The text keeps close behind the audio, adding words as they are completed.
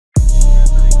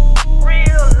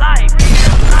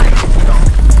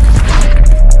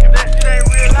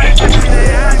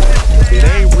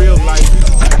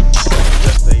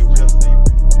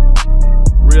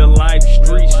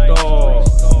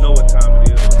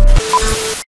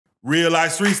Real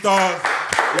Life Street Stars.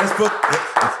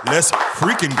 Let's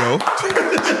freaking go.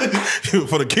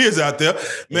 For the kids out there.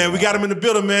 Man, we got him in the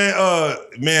building, man.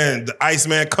 Man, the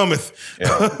Iceman cometh.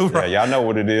 Yeah, y'all know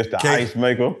what it is, the ice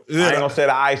maker. I ain't gonna say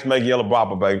the ice maker, yellow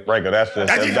bopper breaker. That's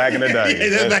back in the day.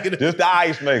 Just the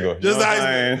ice maker. Just the ice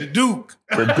maker. The Duke.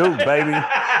 The Duke, baby.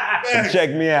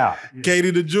 Check me out.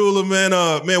 Katie the Jeweler, man.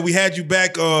 Man, we had you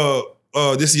back.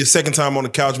 This is your second time on the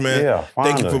couch, man. Yeah,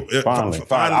 finally. Thank you for finally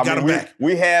got him back.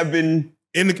 We have been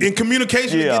in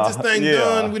communication to get this thing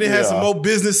done. We done had some more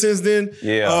business since then.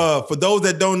 Yeah. For those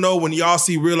that don't know, when y'all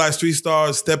see Real Life Street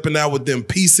Stars stepping out with them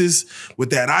pieces,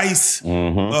 with that ice,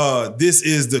 this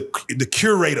is the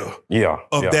curator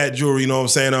of that jewelry, you know what I'm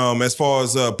saying? As far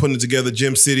as putting it together,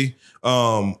 Gem City.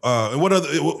 And what other?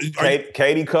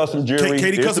 Katie Custom Jewelry.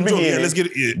 Katie Custom Jewelry, yeah, let's get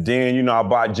it. Then, I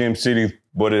bought Gem City,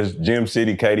 but it's Gem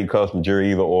City, Katie Custom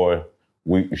Jewelry, either or.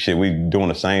 We doing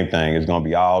the same thing. It's gonna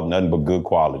be all nothing but good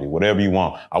quality. Whatever you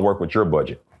want. I work with your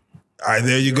budget. All right,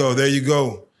 there you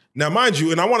go. Now, mind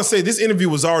you, and I want to say this interview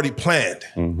was already planned.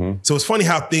 So it's funny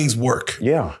how things work.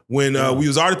 Yeah. When we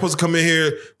was already supposed to come in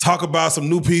here, talk about some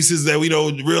new pieces that we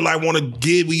Real Life want to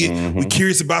get. We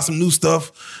curious about some new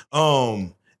stuff.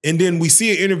 And then we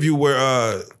see an interview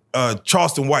where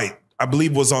Charleston White, I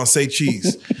believe, was on Say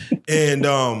Cheese.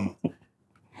 And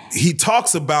he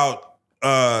talks about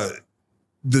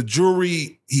the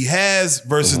jewelry he has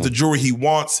versus the jewelry he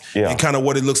wants and kind of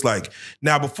what it looks like.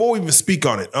 Now, before we even speak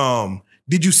on it,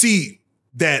 did you see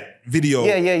that video?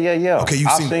 Yeah. Okay,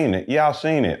 I've seen it. Yeah, I've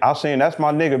seen it. That's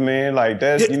my nigga, man. Like,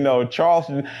 that's,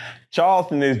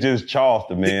 Charleston is just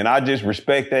Charleston, man. I just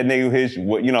respect that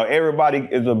nigga. Everybody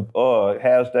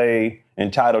has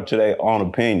entitled to their own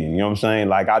opinion. You know what I'm saying?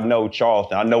 Like, I know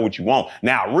Charleston. I know what you want.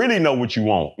 Now I really know what you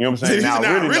want. You know what I'm saying? Now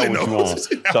I really know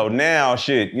what you want. So now,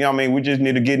 shit, we just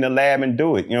need to get in the lab and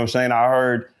do it. You know what I'm saying? I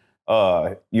heard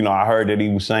that he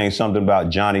was saying something about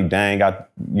Johnny Dang got,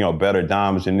 better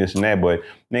diamonds and this and that. But,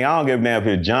 nigga, I don't give a damn if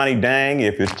it's Johnny Dang,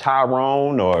 if it's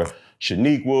Tyrone or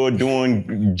Shaniqua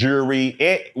doing jewelry.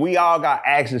 We all got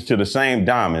access to the same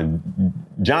diamond.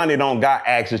 Johnny don't got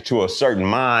access to a certain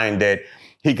mine that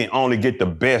he can only get the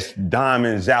best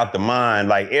diamonds out the mine.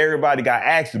 Like, everybody got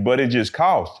access, but it just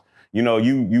costs.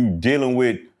 You dealing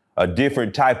with a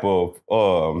different type of,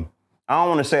 I don't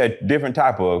want to say a different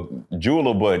type of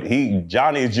jeweler, but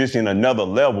Johnny is just in another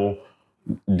level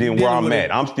than where I'm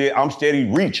at. I'm steady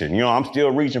reaching. I'm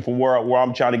still reaching for where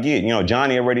I'm trying to get.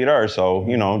 Johnny already there, so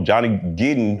Johnny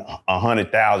getting $100,000,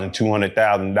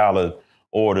 $200,000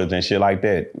 orders and shit like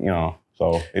that.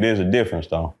 So it is a difference,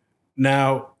 though.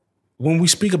 Now, when we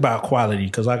speak about quality,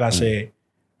 because like I said,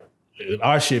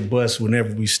 our shit busts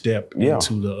whenever we step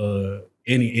into the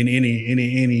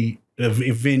any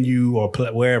venue or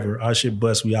wherever. Our shit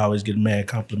busts. We always get mad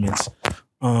compliments.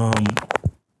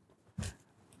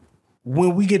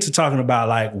 When we get to talking about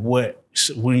like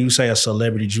when you say a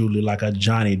celebrity jeweler like a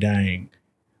Johnny Dang,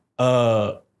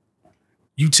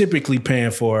 you typically paying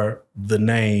for the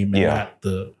name and not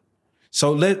the.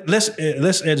 So let's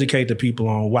educate the people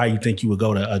on why you think you would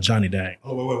go to a Johnny Dang.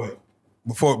 Oh, wait.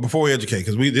 Before we educate,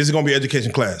 because this is gonna be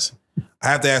education class. I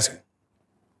have to ask you,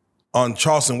 on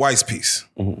Charleston White's piece,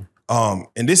 and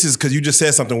this is because you just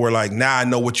said something where like, now I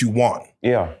know what you want.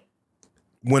 Yeah.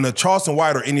 When a Charleston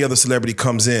White or any other celebrity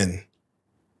comes in,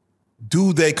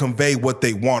 do they convey what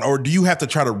they want, or do you have to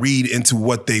try to read into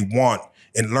what they want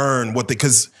and learn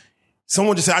because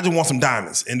someone just said, I just want some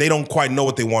diamonds, and they don't quite know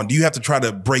what they want. Do you have to try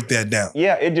to break that down?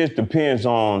 Yeah, it just depends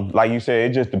on, like you said,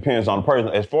 it just depends on the person.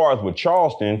 As far as with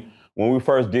Charleston, when we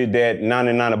first did that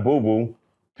 99 a Boo Boo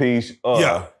piece,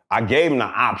 I gave him the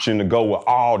option to go with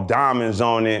all diamonds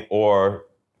on it or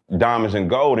diamonds and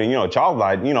gold. And, Charles,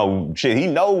 like, shit, he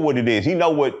know what it is. He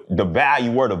know where the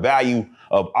value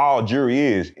of all jewelry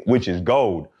is, which is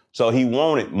gold. So he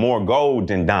wanted more gold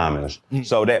than diamonds.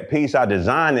 So that piece, I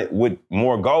designed it with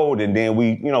more gold, and then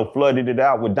we, flooded it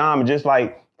out with diamonds. Just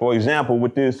like, for example,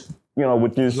 with this,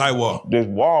 light wall, this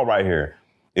wall right here.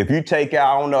 If you take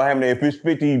out, I don't know how many, if it's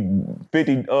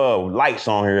 50 lights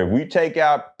on here, if we take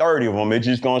out 30 of them, it's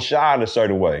just gonna shine a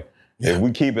certain way. Yeah. If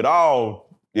we keep it all,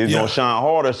 it's gonna shine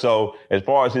harder. So as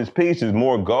far as his piece, is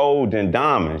more gold than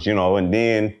diamonds, and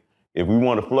then if we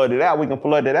want to flood it out, we can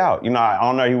flood it out. I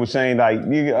don't know, he was saying like,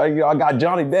 I got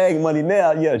Johnny Dang money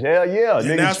now. Yes, hell yeah.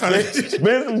 Nigga,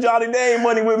 spend some Johnny Dang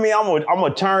money with me. I'm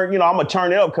gonna turn,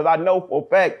 turn it up, because I know for a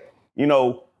fact,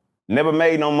 never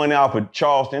made no money off of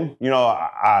Charleston.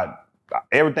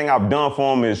 Everything I've done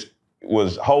for him is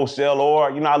was wholesale or,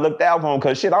 I looked out for him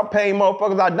because shit, I'm paying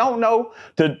motherfuckers I don't know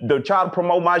to try to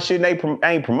promote my shit and they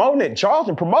ain't promoting it.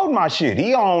 Charleston promoting my shit.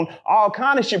 He on all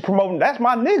kind of shit promoting. That's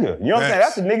my nigga. You know what I'm saying?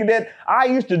 That's the nigga that I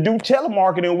used to do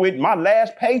telemarketing with. My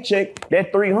last paycheck,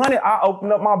 that $300, I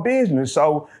opened up my business.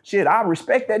 So shit, I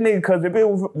respect that nigga because if it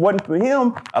wasn't for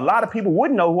him, a lot of people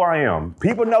wouldn't know who I am.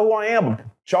 People know who I am, but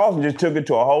Charleston just took it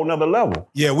to a whole nother level.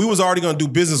 Yeah, we was already gonna do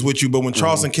business with you, but when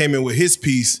Charleston came in with his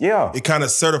piece, it kind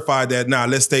of certified that,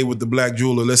 let's stay with the Black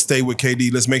Jeweler, let's stay with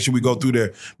KD, let's make sure we go through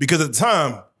there. Because at the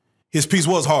time, his piece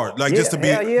was hard. Like just to be,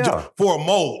 for a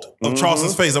mold of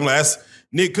Charleston's face. I'm like,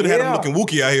 Nick could have had him looking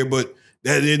wookie out here, but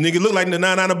that nigga looked like the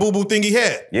 99 boo-boo thing he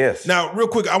had. Yes. Now, real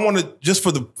quick, I want to, just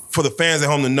for the fans at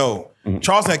home to know,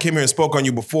 Charleston came here and spoke on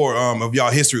you before of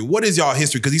y'all history. What is y'all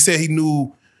history? Because he said he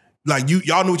knew, like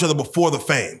y'all knew each other before the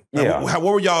fame. Yeah. What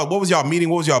was y'all meeting?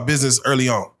 What was y'all business early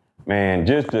on? Man,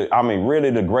 really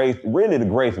the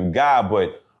grace of God,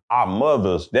 but our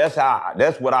mothers, that's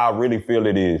what I really feel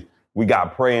it is. We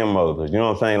got praying mothers, you know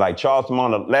what I'm saying? Like Charleston,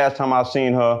 the last time I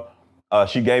seen her,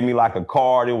 she gave me like a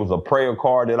card. It was a prayer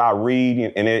card that I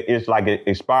read, and it's like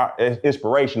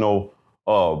inspirational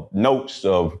notes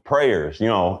of prayers,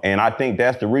 and I think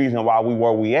that's the reason why we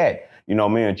where we at.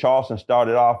 Me and Charleston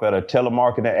started off at a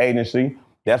telemarketing agency.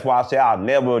 That's why I say I'll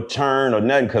never turn or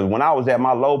nothing, because when I was at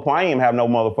my low point, I didn't even have no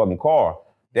motherfucking car.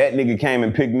 That nigga came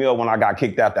and picked me up when I got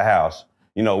kicked out the house.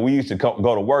 We used to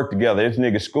go to work together. This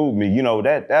nigga schooled me.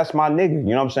 That's my nigga. You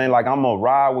know what I'm saying? Like, I'm gonna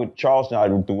ride with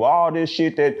Charleston through all this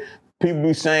shit that people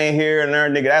be saying here and there,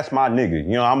 nigga. That's my nigga.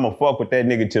 I'm gonna fuck with that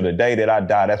nigga till the day that I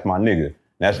die. That's my nigga.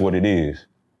 That's what it is.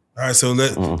 All right, so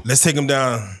let's take him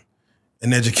down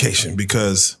in education,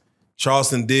 because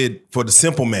Charleston did for the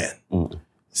simple man.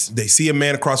 They see a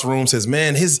man across the room, says,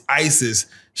 man, his ice is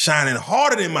shining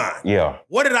harder than mine. Yeah.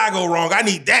 What did I go wrong? I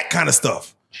need that kind of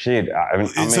stuff. Shit. And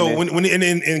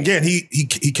again,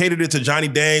 he catered it to Johnny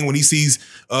Dang when he sees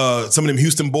some of them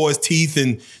Houston boys' teeth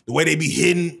and the way they be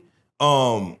hidden.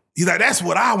 He's like, that's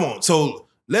what I want. So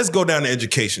let's go down to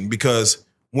education, because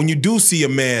when you do see a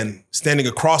man standing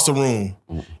across the room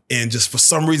and just for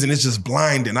some reason it's just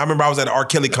blinding. I remember I was at an R.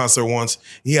 Kelly concert once.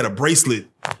 He had a bracelet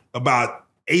about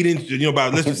 8 inches,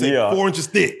 about let's just say 4 inches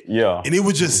thick. Yeah. And it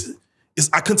was just,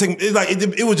 I couldn't take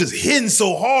it was just hitting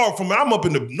so hard from I'm up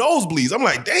in the nosebleeds. I'm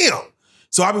like, damn.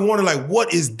 So I've been wondering, like,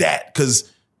 what is that?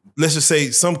 Because let's just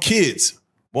say some kids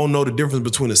won't know the difference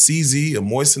between a CZ, a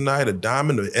moissanite, a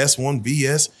diamond, a S1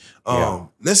 VS.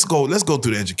 Let's go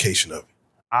through the education of it.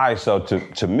 All right, so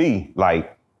to me,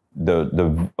 like it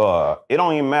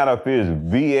don't even matter if it's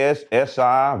VS, SI,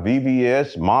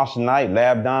 VVS, moissanite,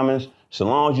 lab diamonds. So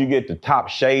long as you get the top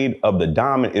shade of the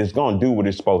diamond, it's gonna do what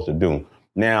it's supposed to do.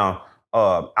 Now,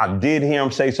 I did hear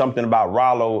him say something about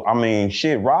Rollo. I mean,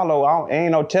 shit, Rollo,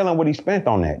 ain't no telling what he spent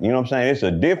on that. You know what I'm saying? It's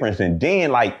a difference. And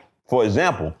then, like, for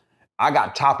example, I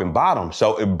got top and bottom,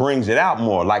 so it brings it out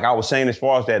more. Like I was saying, as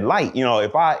far as that light,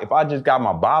 if I just got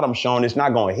my bottom shown, it's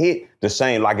not gonna hit the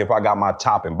same like if I got my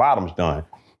top and bottoms done.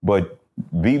 But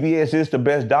VVS is the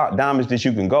best diamonds that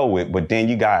you can go with. But then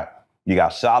you got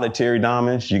solitary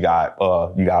diamonds, you got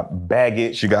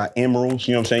baguettes, you got emeralds.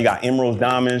 You know what I'm saying? You got emeralds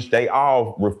diamonds. They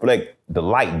all reflect the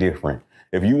light different.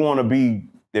 If you want to be,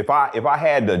 if I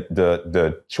had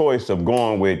the choice of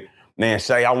going with, man,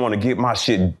 say I want to get my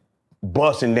shit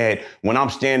busting that when I'm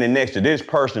standing next to this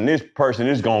person is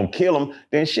gonna kill him,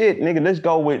 then shit, nigga, let's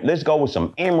go with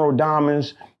some emerald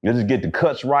diamonds. Let's just get the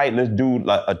cuts right. Let's do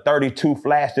like a 32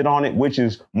 flashed on it, which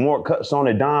is more cuts on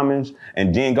the diamonds,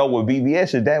 and then go with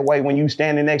VVS. That way, when you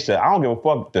standing next to, I don't give a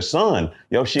fuck the sun,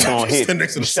 your shit gonna hit.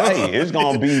 Next to the sun. It's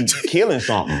gonna be killing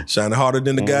something. Shining harder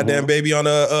than the goddamn baby on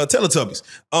Teletubbies.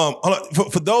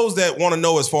 For those that want to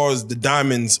know, as far as the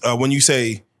diamonds, when you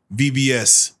say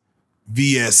VVS,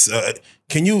 VS,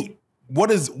 what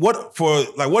is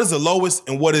the lowest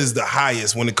and what is the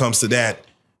highest when it comes to that?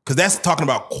 Because that's talking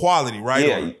about quality, right?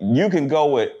 Yeah, you can go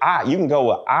with I.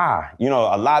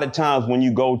 A lot of times when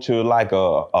you go to like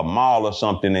a mall or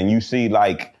something and you see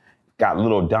like got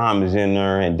little diamonds in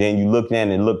there, and then you look in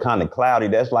and it look kind of cloudy,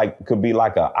 that's like could be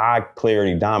like a eye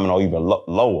clarity diamond or even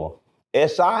lower.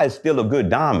 SI is still a good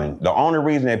diamond. The only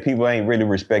reason that people ain't really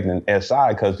respecting SI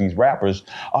because these rappers,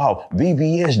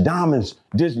 VVS diamonds.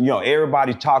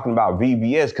 Everybody's talking about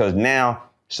VVS because now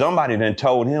somebody done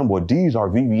told him, well, these are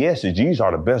VVSs. These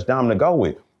are the best diamond to go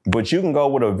with. But you can go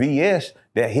with a VS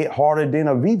that hit harder than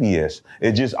a VVS.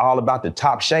 It's just all about the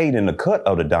top shade and the cut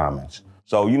of the diamonds.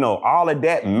 So, all of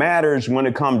that matters when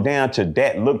it comes down to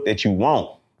that look that you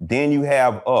want. Then you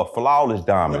have flawless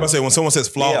diamonds. I say when someone says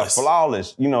flawless. Yeah,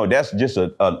 flawless. That's just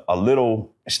a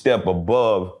little step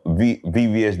above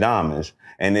VVS diamonds.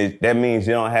 And that means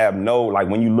they don't have no, like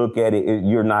when you look at it,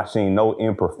 you're not seeing no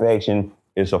imperfection.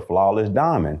 It's a flawless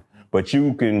diamond. But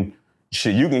you can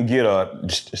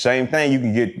get same thing. You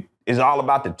can get, it's all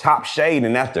about the top shade,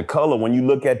 and that's the color. When you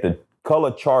look at the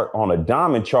color chart on a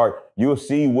diamond chart, you'll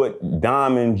see what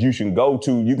diamonds you should go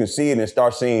to. You can see it and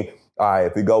start seeing, all right,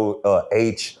 if we go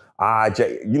H, I,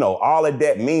 J, you know, all of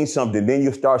that means something. Then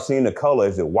you start seeing the color.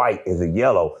 Is it white? Is it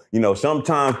yellow? You know,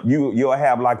 sometimes you'll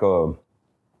have like a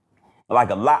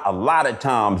lot of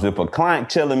times, if a client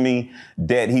telling me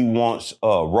that he wants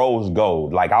rose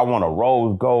gold, like I want a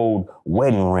rose gold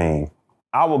wedding ring,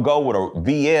 I will go with a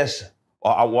VS,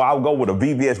 or I'll go with a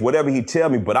VVS, whatever he tell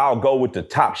me, but I'll go with the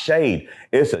top shade.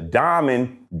 It's a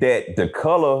diamond that the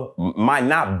color might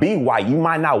not be white. You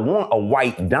might not want a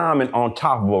white diamond on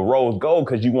top of a rose gold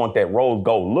because you want that rose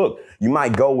gold look. You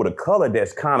might go with a color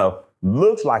that's kind of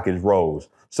looks like it's rose.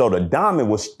 So the diamond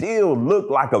will still look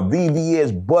like a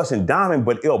VVS busting diamond,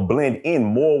 but it'll blend in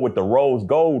more with the rose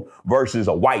gold versus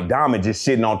a white diamond just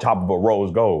sitting on top of a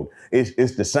rose gold.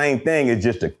 It's the same thing. It's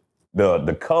just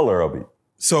the color of it.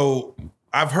 So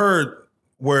I've heard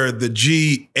where the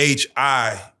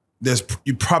GHI, there's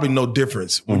probably no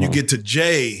difference. When you get to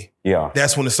J,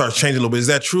 that's when it starts changing a little bit. Is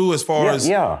that true as far as?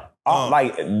 Yeah.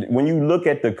 Like when you look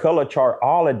at the color chart,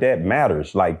 all of that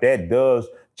matters. Like that does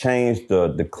change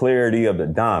the clarity of the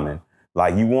diamond.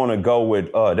 Like you want to go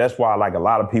with, that's why like a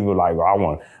lot of people like,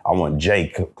 well, I want J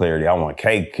clarity, I want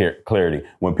K clarity.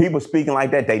 When people speaking like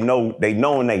that, they know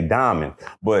in they diamond.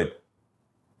 But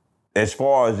as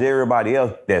far as everybody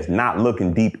else that's not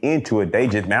looking deep into it, they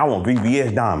just, man, I want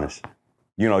VVS diamonds.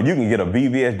 You know, you can get a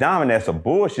VVS diamond that's a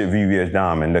bullshit VVS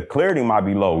diamond. The clarity might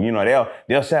be low. You know,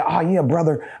 they'll say, oh yeah,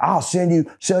 brother, I'll sell you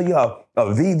a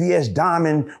VVS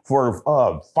diamond for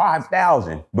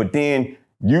 $5,000. But then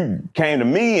you came to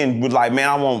me and was like, man,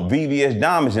 I want VVS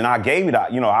diamonds, and I gave you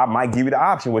that. You know, I might give you the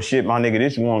option. Well, shit, my nigga,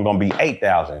 this one gonna be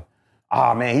 $8,000.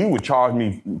 Ah, man, he would charge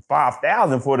me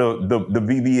 $5,000 for the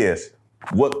VVS.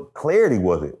 What clarity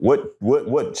was it?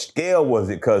 What scale was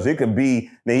it? Because it could be,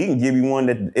 now he can give you one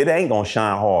that it ain't gonna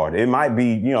shine hard. It might be,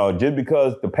 you know, just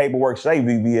because the paperwork say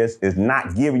VVS is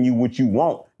not giving you what you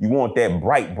want. You want that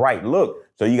bright look.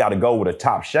 So you got to go with a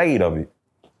top shade of it.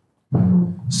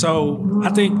 So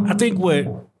I think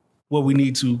what we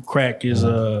need to crack is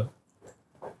the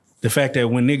fact that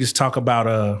when niggas talk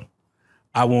about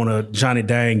I want a Johnny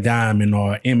Dang diamond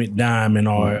or Emmett diamond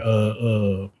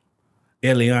or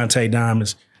Eliante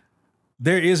diamonds,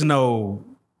 there is no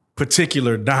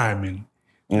particular diamond.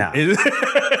 Nah.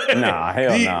 Nah,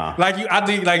 hell nah. I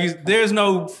think there's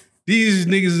no, these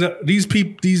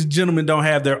niggas, these gentlemen don't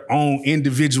have their own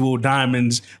individual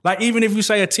diamonds. Like even if you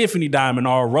say a Tiffany diamond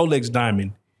or a Rolex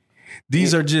diamond,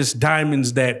 these are just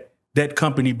diamonds that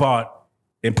company bought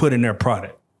and put in their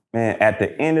product. Man, at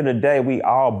the end of the day, we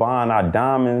all buying our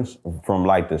diamonds from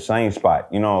like the same spot.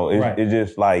 You know, it's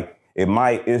just like, it's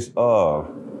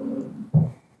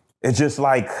just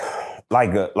like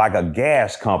a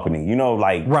gas company, you know,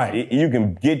 like you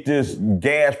can get this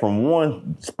gas from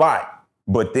one spot,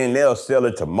 but then they'll sell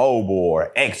it to Mobil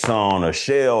or Exxon or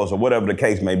Shells or whatever the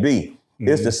case may be. Mm-hmm.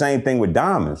 It's the same thing with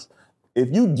diamonds.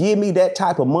 If you give me that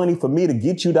type of money for me to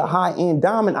get you the high-end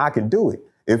diamond, I can do it.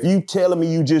 If you telling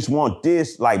me you just want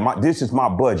this, like this is my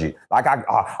budget. Like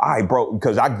all right, bro,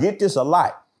 because I get this a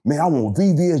lot. Man, I want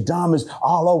VVS diamonds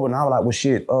all over. And I was like, well,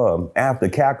 shit, after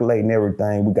calculating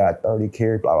everything, we got 30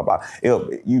 carats, blah, blah, blah.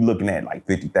 You looking at like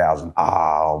 50,000.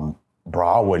 Bro,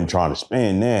 I wasn't trying to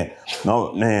spend that.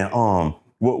 No, man,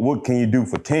 what can you do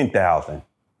for 10,000? All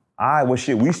right, well,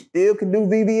 shit, we still can do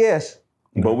VVS,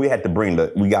 but we got to bring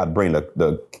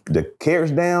the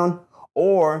carats down,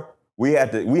 or we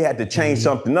had to change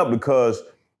something up because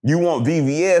you want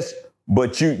VVS,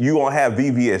 but you don't have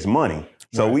VVS money.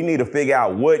 So we need to figure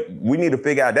out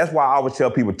That's why I always tell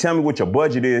people, tell me what your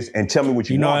budget is and tell me what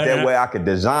you want. That way I can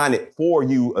design it for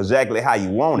you exactly how you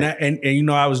want it. And you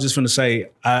know, I was just going to say,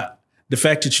 the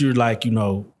fact that you're like, you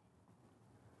know,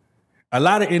 a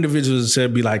lot of individuals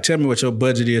said, be like, tell me what your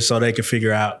budget is so they can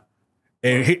figure out.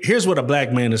 And here's what a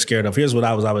black man is scared of. Here's what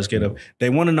I was always scared of. They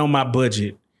want to know my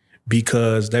budget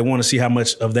because they want to see how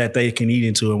much of that they can eat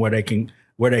into and where they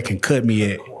can cut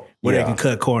me at, where they can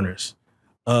cut corners.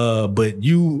 But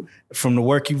you, from the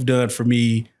work you've done for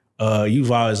me,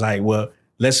 you've always like, well,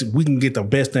 we can get the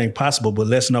best thing possible, but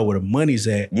let's know where the money's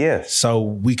at. Yes. So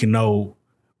we can know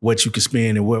what you can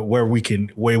spend and where we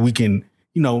can,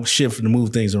 you know, shift and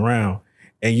move things around.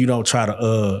 And you don't try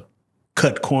to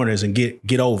cut corners and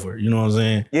get over. You know what I'm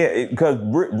saying? Yeah, because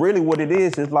really what it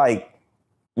is like,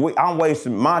 I'm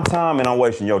wasting my time and I'm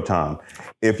wasting your time.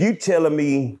 If you telling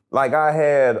me like I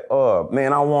had,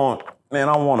 man, I want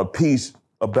a piece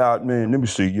about, man, let me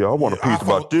see, I want a piece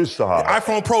about this size.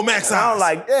 iPhone Pro Max size. I'm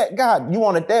like, that, God, you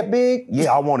want it that big?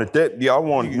 Yeah, I want it that, I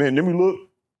want it, man, let me look.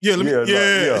 Yeah, let me,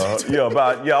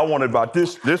 I want it about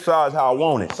this size how I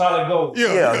want it. Solid gold.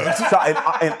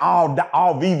 And all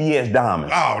VVS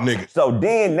diamonds. Oh, nigga. So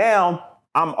then now,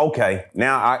 I'm okay.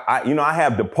 Now I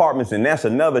have departments, and that's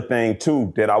another thing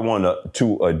too that I want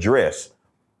to address.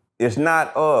 It's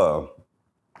not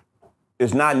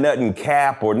nothing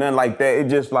cap or nothing like that.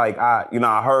 It's just like I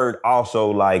heard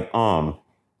also like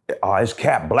it's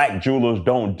cap. Black jewelers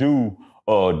don't do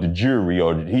the jewelry,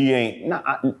 or he ain't.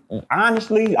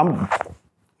 Honestly, I'm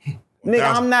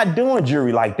not doing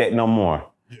jewelry like that no more.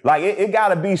 Yeah. Like it got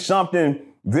to be something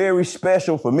very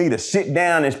special for me to sit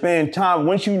down and spend time.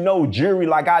 Once you know jewelry,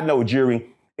 like I know jewelry,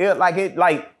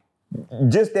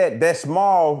 just that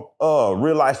small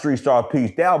Reallyfe Street Star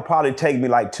piece, that'll probably take me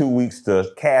like 2 weeks to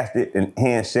cast it and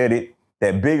hand set it.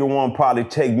 That bigger one probably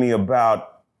take me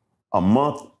about a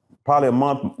month, probably a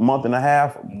month and a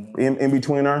half in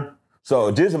between her.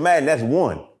 So just imagine that's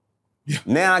one. Yeah.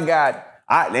 Now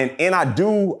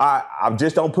I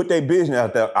just don't put their business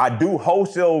out there. I do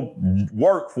wholesale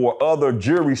work for other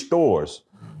jewelry stores.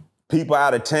 People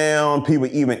out of town, people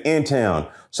even in town.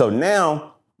 So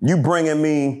now you bringing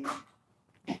me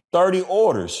 30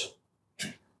 orders.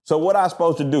 So what I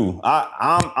supposed to do?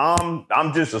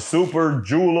 I'm just a super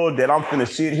jeweler that I'm finna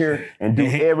sit here and do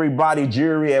everybody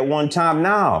jewelry at one time.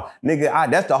 Now, nigga,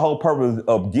 that's the whole purpose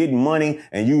of getting money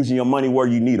and using your money where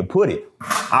you need to put it.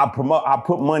 I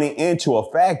put money into a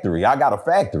factory. I got a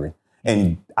factory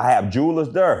and I have jewelers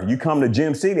there. You come to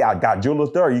Gym City, I got jewelers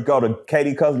there. You go to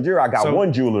Katie Cousin Jewelry, I got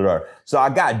one jeweler there. So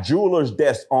I got jewelers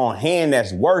that's on hand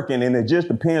that's working, and it just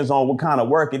depends on what kind of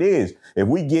work it is. If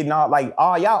we getting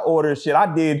all y'all orders,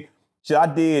 I did,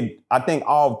 I think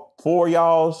all 4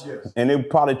 y'all's, yes. And it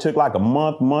probably took like a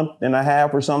month and a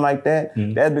half or something like that.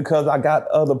 Mm-hmm. That's because I got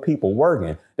other people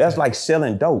working. That's like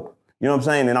selling dope. You know what I'm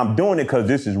saying? And I'm doing it because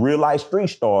this is Reallyfe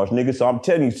Street Stars, nigga. So I'm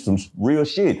telling you some real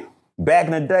shit. Back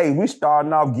in the day, we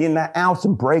starting off getting an ounce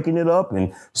and breaking it up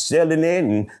and selling it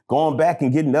and going back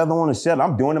and getting another one and selling.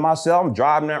 I'm doing it myself. I'm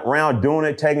driving that around, doing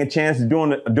it, taking chances,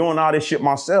 doing all this shit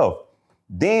myself.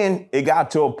 Then it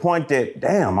got to a point that,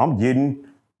 damn, I'm getting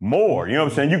more. You know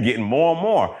what I'm saying? You're getting more and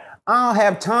more. I don't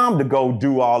have time to go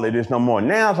do all of this no more.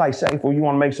 Now it's like, say, well, you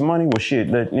want to make some money? Well, shit,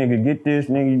 let nigga get this,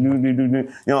 nigga, do.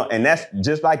 You know, and that's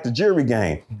just like the jewelry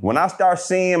game. When I start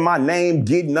seeing my name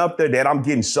getting up there, that I'm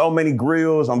getting so many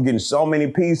grills, I'm getting so many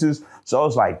pieces. So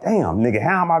it's like, damn, nigga,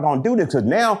 how am I going to do this? Because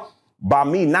now, by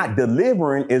me not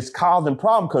delivering, it's causing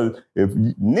problems.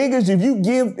 Because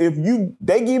if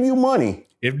they give you money.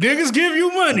 If niggas give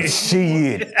you money,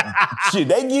 shit,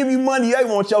 they give you money. They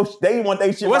want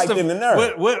their shit right in the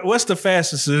nerve. What's the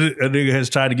fastest a nigga has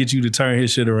tried to get you to turn his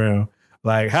shit around?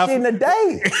 Like how in a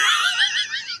day,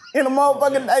 in a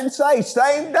motherfucking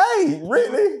same day,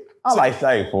 really? I like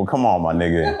Sayful. Come on, my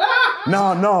nigga.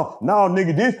 No,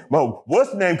 nigga. This, but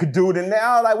what's the name could do it, and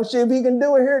now like, well, shit, if he can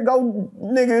do it here, go,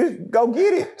 nigga, go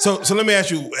get it. So let me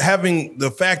ask you: having the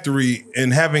factory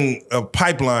and having a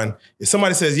pipeline, if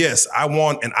somebody says yes, I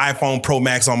want an iPhone Pro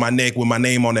Max on my neck with my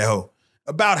name on that hoe,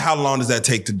 about how long does that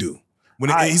take to do?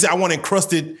 When he said I want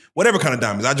encrusted, whatever kind of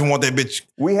diamonds, I just want that bitch.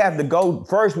 We have to go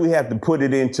first. We have to put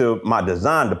it into my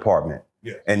design department.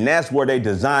 Yeah. And that's where they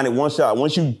design it. Once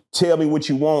you tell me what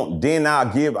you want, then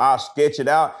I'll sketch it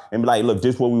out and be like, look,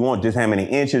 this is what we want. This how many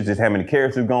inches, this how many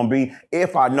carats it's gonna be.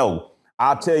 If I know,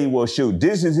 I'll tell you, well, shoot,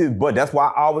 this is his budget. That's why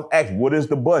I always ask, what is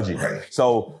the budget? Right.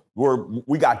 So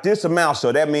we got this amount,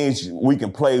 so that means we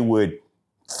can play with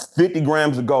 50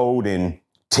 grams of gold and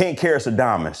 10 carats of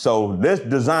diamonds. So let's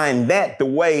design that the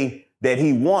way that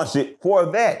he wants it for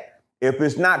that. If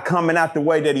it's not coming out the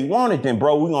way that he wanted, then,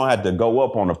 bro, we're going to have to go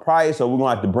up on the price, or we're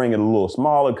going to have to bring it a little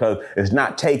smaller because it's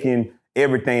not taking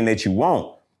everything that you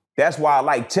want. That's why I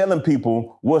like telling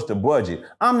people, what's the budget?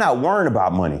 I'm not worrying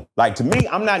about money. Like, to me,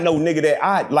 I'm not no nigga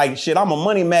that I'm a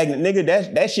money magnet,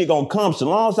 nigga. That shit going to come. So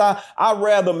long as I'd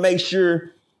rather make sure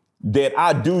that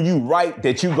I do you right,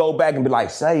 that you go back and be like,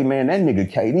 say, man, that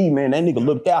nigga KD, man, that nigga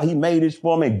looked out, he made this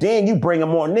for me. Then you bring in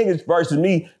more niggas versus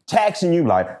me taxing you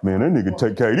like, man, that nigga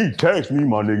take KD, tax me,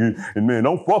 my nigga, and man,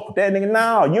 don't fuck with that nigga.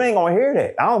 No, you ain't gonna hear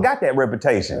that. I don't got that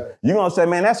reputation. You gonna say,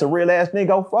 man, that's a real ass nigga,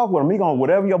 go fuck with him. He gonna,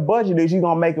 whatever your budget is, you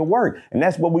gonna make it work. And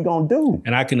that's what we gonna do.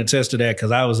 And I can attest to that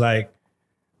because I was like,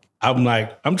 I'm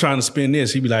like, I'm trying to spend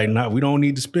this. He'd be like, nah, we don't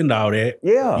need to spend all that.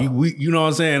 Yeah. You know what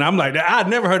I'm saying? I'm like, I'd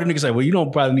never heard a nigga say, well, you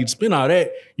don't probably need to spend all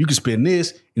that. You can spend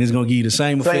this, and it's gonna give you the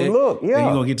same effect. Same look, yeah. And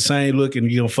you're gonna get the same look,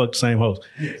 and you're gonna fuck the same host.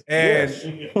 And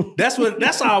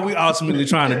that's all we ultimately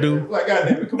trying to do. Like,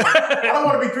 goddamn, come on. I don't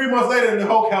want to be 3 months later and the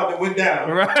whole count that went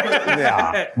down. Right.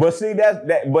 Yeah. But see,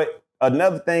 but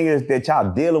another thing is that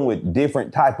y'all dealing with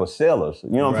different type of sellers.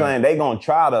 You know what I'm saying? They gonna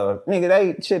try to,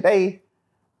 nigga,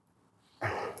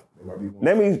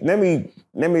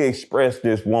 Let me express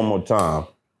this one more time.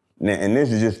 And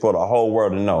this is just for the whole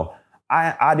world to know.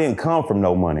 I didn't come from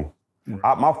no money.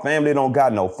 My family don't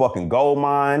got no fucking gold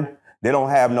mine. They don't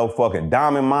have no fucking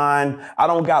diamond mine. I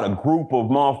don't got a group of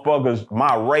motherfuckers,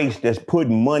 my race, that's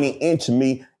putting money into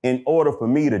me in order for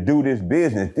me to do this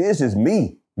business. This is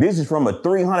me. This is from a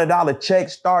 $300 check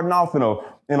starting off in a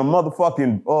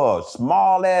motherfucking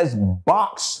small ass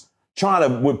box,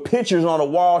 with pictures on the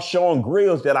wall showing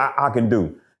grills that I can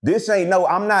do. I ain't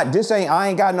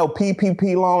got no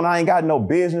PPP loan. I ain't got no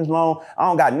business loan. I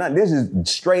don't got nothing. This is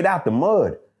straight out the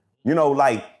mud. You know,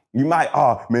 like you might,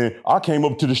 man, I came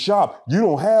up to the shop. You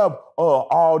don't have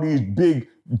all these big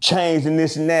chains and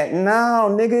this and that.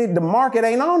 No, nigga, the market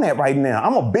ain't on that right now.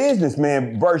 I'm a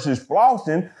businessman versus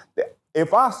flossing.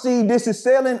 If I see this is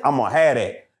selling, I'm gonna have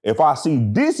that. If I see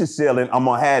this is selling, I'm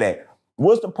gonna have that.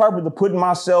 What's the purpose of putting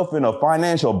myself in a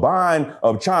financial bind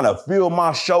of trying to fill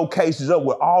my showcases up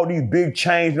with all these big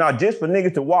chains now just for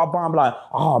niggas to walk by and be like,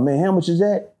 oh man, how much is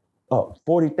that?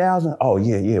 40,000? Oh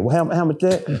yeah. Well, how much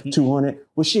that? 200.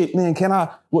 Well shit, man, can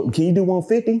you do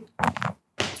 150?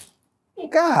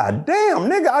 God damn,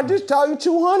 nigga, I just told you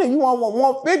 200. You want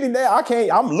 150 there? I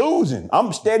can't, I'm losing.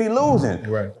 I'm steady losing.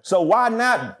 Right. So why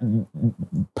not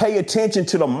pay attention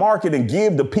to the market and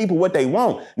give the people what they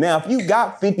want? Now, if you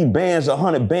got 50 bands,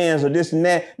 100 bands, or this and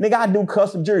that, nigga, I do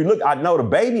custom jewelry. Look, I know the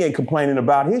baby ain't complaining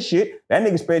about his shit. That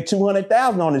nigga spent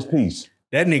 200,000 on his piece.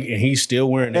 That nigga, and he's still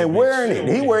wearing it. And wearing it.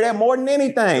 He wear that more than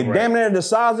anything. Right. Damn near the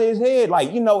size of his head.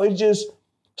 Like, you know, it's just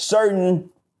certain.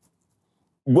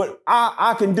 But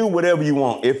I can do whatever you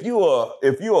want. If you're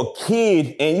a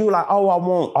kid and you like, oh,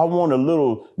 I want a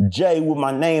little J with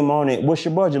my name on it. What's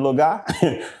your budget, little guy?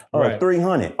 Right.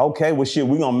 300. Okay, well shit,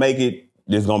 we're gonna make it.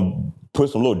 Just gonna put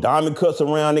some little diamond cuts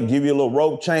around it, give you a little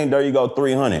rope chain. There you go,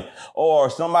 300. Or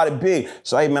somebody big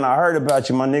say, hey man, I heard about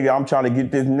you, my nigga. I'm trying to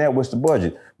get this and that. What's the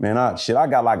budget? Man, I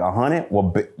got like 100.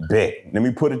 Well, bet. Let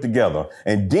me put it together.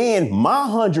 And then my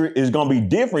 100 is gonna be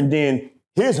different than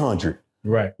his 100.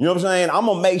 Right. You know what I'm saying? I'm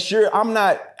gonna make sure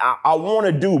I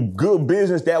wanna do good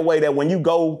business that way that when you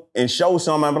go and show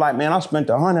something, I'm like, man, I spent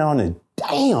 100 on this.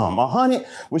 Damn, 100?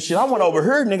 Well, shit, I went over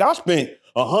here, nigga, I spent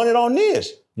 100 on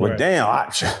this. Well, right.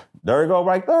 Damn, there you go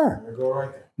right there. There you go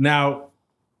right there. Now,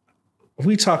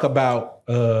 we talk about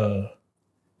a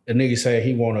nigga say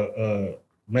he want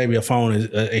maybe a phone,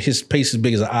 his piece as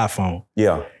big as an iPhone.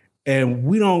 Yeah. And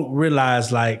we don't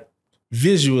realize, like,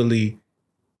 visually,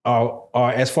 or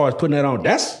as far as putting that on,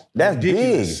 that's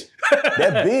ridiculous. Big.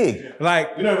 That's big.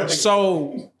 Like,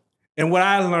 so, and what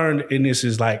I learned in this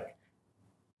is like,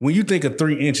 when you think of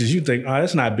 3 inches, you think, oh,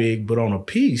 that's not big, but on a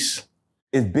piece,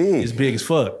 it's big. It's big as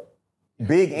fuck.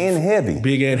 Big and heavy.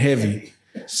 Big and heavy.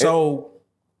 So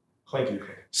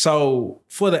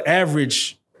for the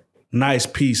average nice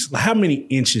piece, how many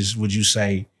inches would you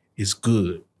say is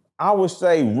good? I would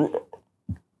say 2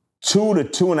 to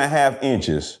 2.5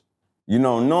 inches. You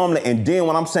know, normally, and then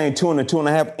when I'm saying 2 to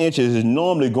 2.5 inches, is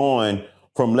normally going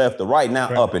from left to right, now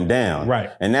up and down.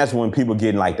 Right. And that's when people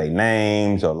getting like their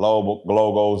names or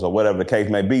logos or whatever the case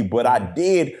may be. But I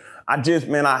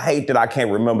hate that I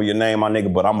can't remember your name, my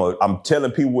nigga, but I'm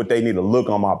telling people what they need to look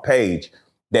on my page.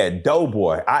 That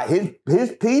Doughboy,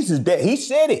 his piece is that, he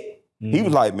said it. He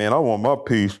was like, man, I want my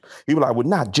piece. He was like, well,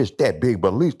 not just that big, but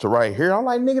at least to right here. I'm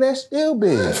like, nigga, that's still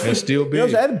big. That's still big. You know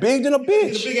what I'm saying? That's big than a bitch.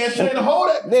 It's a big ass chain to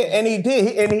hold it. And he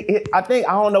did. He, I think,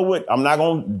 I don't know what, I'm not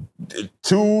going to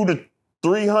 200 to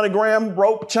 300 gram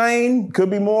rope chain. Could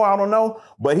be more, I don't know.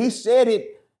 But he said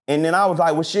it. And then I was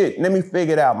like, well, shit, let me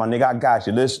figure it out, my nigga. I got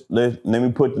you. Let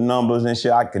me put the numbers and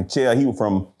shit. I can tell he was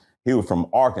from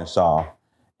Arkansas.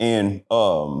 And,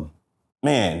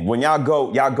 man, when y'all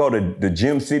go to the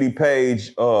Gym City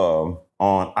page on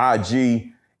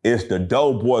IG, it's the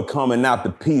Doughboy coming out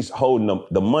the piece holding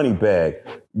the money bag.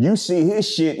 You see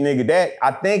his shit, nigga, that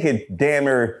I think it's damn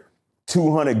near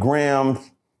 200 grams,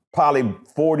 probably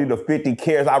 40 to 50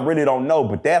 carats. I really don't know,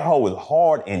 but that hoe is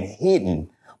hard and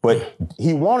hidden. But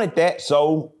he wanted that,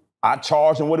 so I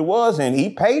charged him what it was, and he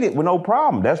paid it with no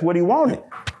problem. That's what he wanted.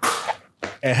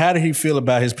 And how did he feel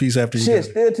about his piece after he Shit, did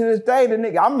it? still to this day, the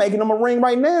nigga, I'm making him a ring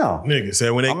right now. Nigga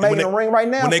said when they I'm making a ring right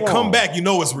now. When they for come him. back, you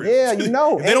know it's real. Yeah, you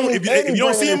know. If they don't, if you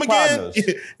don't see him again, partners.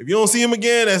 if you don't see him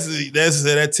again,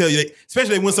 that tell you.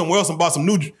 Especially they went somewhere else and bought some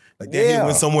new. Like that, he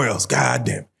went somewhere else. God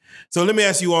damn. So let me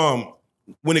ask you,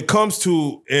 when it comes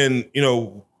to, and you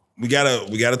know, we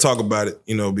gotta talk about it,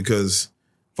 you know, because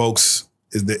folks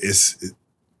it's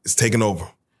taking over.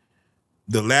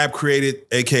 The lab created,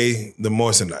 aka the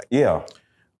moissanite. Yeah.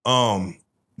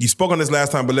 You spoke on this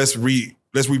last time, but let's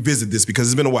revisit this because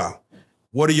it's been a while.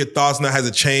 What are your thoughts now? Has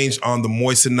it changed on the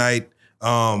moissanite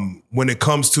when it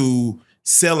comes to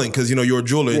selling? Because you know you're a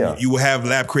jeweler, you will have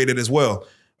lab created as well.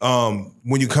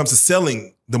 When it comes to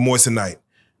selling the moissanite,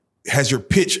 has your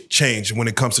pitch changed when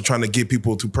it comes to trying to get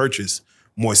people to purchase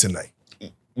moissanite?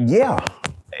 Yeah,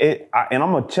 and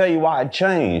I'm gonna tell you why it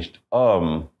changed.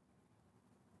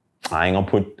 I'm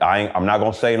not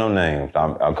gonna say no names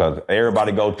because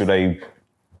everybody go through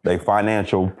they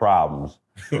financial problems.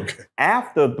 Okay.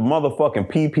 After the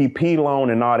motherfucking PPP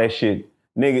loan and all that shit,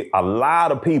 nigga, a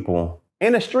lot of people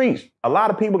in the streets, a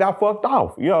lot of people got fucked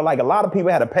off. You know, like a lot of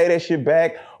people had to pay that shit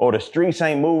back, or the streets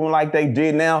ain't moving like they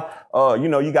did now. You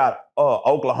know, you got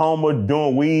Oklahoma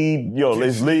doing weed. You know,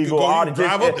 it's legal. So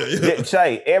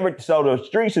the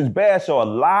streets is bad. So a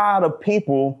lot of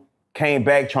people came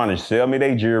back trying to sell me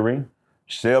their jewelry,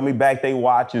 sell me back their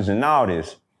watches and all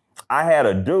this. I had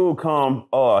a dude come,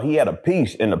 he had a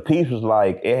piece, and the piece was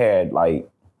like, it had like,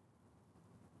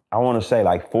 I want to say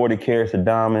like 40 carats of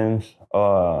diamonds.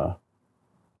 I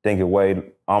think it weighed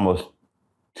almost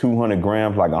 200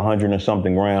 grams, like 100 and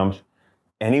something grams.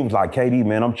 And he was like, KD,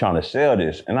 man, I'm trying to sell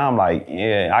this. And I'm like,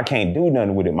 yeah, I can't do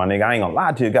nothing with it, my nigga. I ain't gonna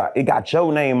lie to you. It got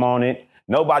your name on it.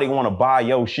 Nobody want to buy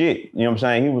your shit. You know what I'm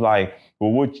saying? He was like,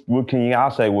 well, what can you, I'll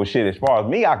say, well, shit, as far as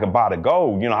me, I can buy the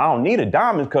gold. You know, I don't need the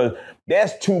diamonds because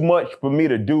that's too much for me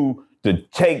to do, to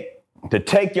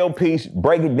take your piece,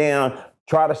 break it down,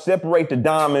 try to separate the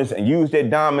diamonds and use that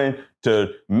diamond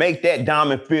to make that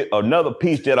diamond fit another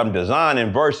piece that I'm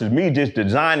designing versus me just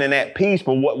designing that piece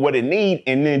for what it needs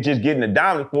and then just getting the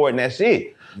diamond for it and that's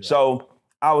it. Yeah. So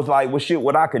I was like, well, shit,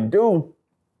 what I could do,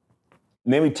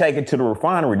 let me take it to the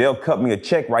refinery. They'll cut me a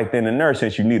check right then and there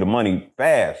since you need the money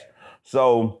fast.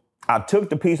 So I took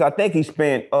the piece. I think he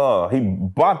spent, he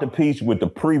bought the piece with the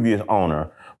previous owner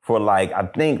for like, I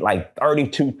think like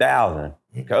 $32,000.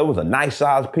 It was a nice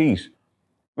size piece.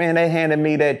 Man, they handed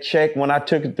me that check when I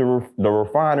took it to the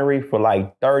refinery for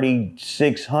like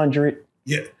 $3,600.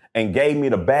 Yeah. And gave me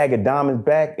the bag of diamonds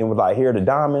back and was like, here are the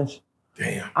diamonds.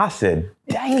 Damn. I said,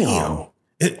 damn.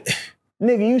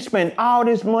 Nigga, you spent all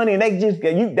this money and they gave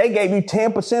you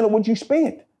 10% of what you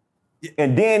spent.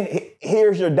 And then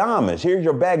here's your diamonds. Here's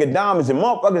your bag of diamonds. And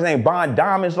motherfuckers ain't buying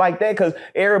diamonds like that because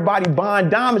everybody buying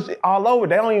diamonds all over.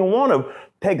 They don't even want to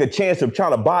take a chance of trying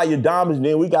to buy your diamonds. And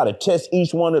then we got to test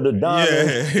each one of the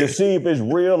diamonds to see if it's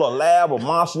real or lab or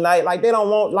monsternite. Like they don't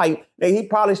want, like, he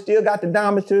probably still got the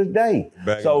diamonds to this day.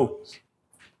 So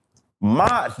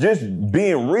just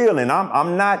being real, and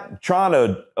I'm not trying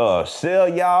to sell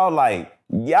y'all, like,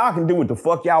 y'all can do what the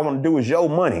fuck y'all want to do, is your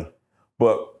money.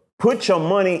 But put your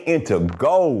money into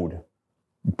gold.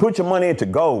 Put your money into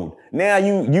gold. Now I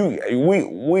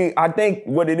think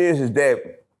what it is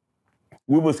that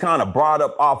we was kind of brought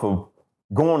up off of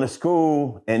going to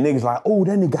school and niggas like, oh,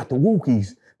 that nigga got the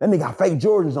Wookies. That nigga got fake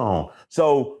Jordans on.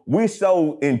 So we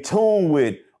so in tune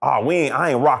with, I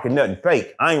ain't rocking nothing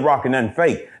fake. I ain't rocking nothing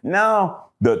fake.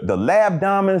 Now, the lab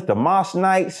diamonds, the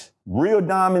mossanites, real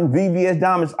diamonds, VVS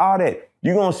diamonds, all that,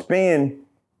 you're gonna spend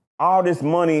all this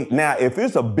money. Now, if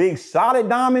it's a big solid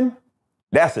diamond,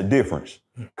 that's a difference.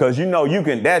 Cause you know you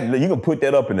can put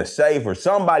that up in the safe or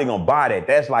somebody gonna buy that.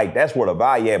 That's where the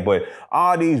value at. But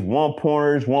all these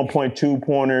 1-pointers,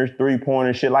 1.2-pointers,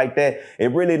 3-pointers, shit like that,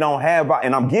 it really don't have.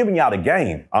 And I'm giving y'all the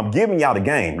game. Like I'm giving y'all the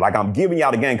game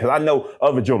because I know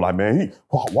other Joe like, man,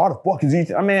 why the fuck is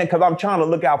he? I mean, because I'm trying to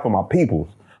look out for my peoples.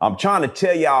 I'm trying to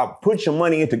tell y'all, put your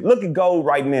money into. Look at gold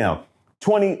right now,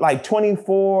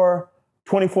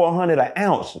 2,400 an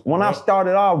ounce. When I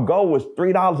started off, gold was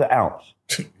 $3 an ounce.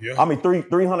 Yeah. I mean,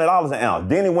 $300 an ounce.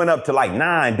 Then it went up to like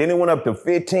 9. Then it went up to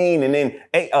 15, and then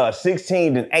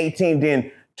 16, then 18, then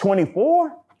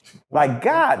 24. Like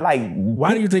God, like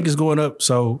why do you think it's going up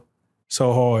so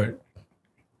hard?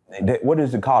 What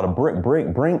is it called?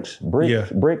 Bricks? Yeah.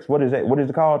 Bricks. What is that? What is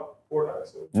it called?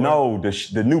 No,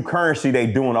 the new currency they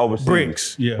doing overseas.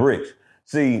 Bricks. Yeah. Bricks.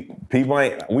 See, people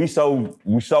we so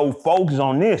focused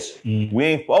on this. We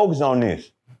ain't focused on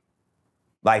this.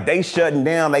 Like they shutting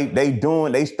down,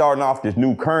 they starting off this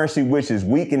new currency, which is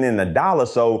weakening the dollar.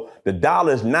 So the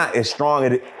dollar is not as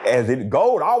strong as it.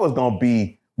 Gold always gonna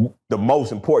be the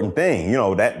most important thing. You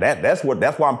know, that's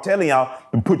why I'm telling y'all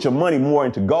to put your money more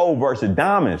into gold versus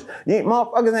diamonds. Yeah,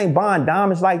 motherfuckers ain't buying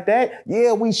diamonds like that.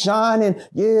 Yeah, we shining.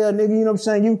 Yeah, nigga, you know what I'm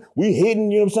saying? We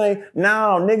hitting, you know what I'm saying?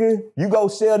 Now, nigga, you go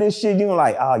sell this shit, you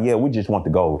like, oh yeah, we just want the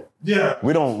gold. Yeah.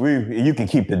 You can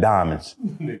keep the diamonds.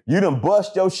 You done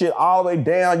bust your shit all the way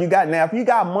down. Now, if you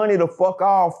got money to fuck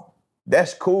off,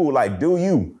 that's cool. Like, do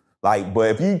you? Like,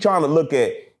 but if you trying to look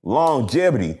at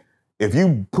longevity, if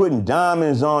you putting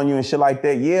diamonds on you and shit like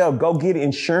that, yeah, go get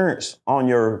insurance on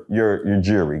your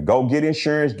jewelry. Go get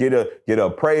insurance, get a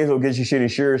appraisal, get your shit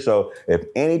insured. So if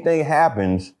anything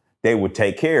happens, they would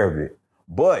take care of it.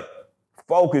 But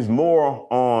focus more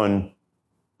on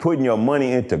putting your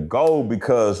money into gold,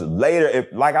 because later,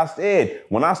 like I said,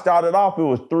 when I started off, it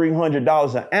was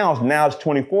 $300 an ounce. Now it's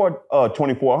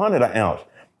 $2,400 an ounce.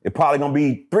 It's probably gonna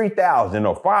be $3,000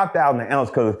 or $5,000 an ounce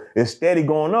because it's steady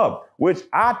going up, which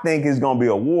I think is gonna be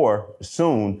a war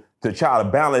soon to try to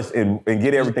balance and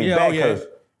get everything back. Yeah.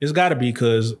 It's gotta be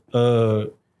because, nigga,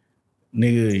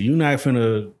 you not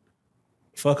finna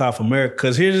fuck off America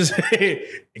because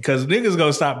because niggas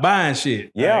gonna stop buying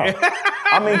shit. Yeah.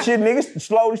 I mean, shit, niggas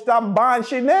slowly stop buying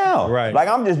shit now. Right. Like,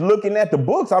 I'm just looking at the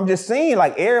books. I'm just seeing,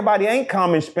 like, everybody ain't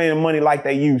coming spending money like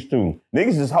they used to.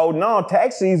 Niggas is holding on.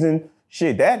 Tax season,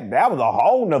 shit, that was a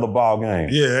whole nother ball game.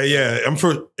 Yeah. I'm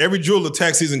for every jeweler,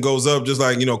 tax season goes up, just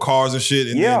like, you know, cars and shit.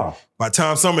 And then by the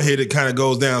time summer hit, it kind of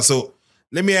goes down. So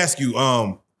let me ask you,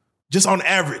 just on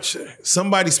average,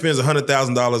 somebody spends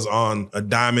 $100,000 on a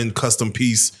diamond custom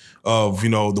piece of, you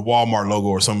know, the Walmart logo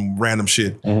or some random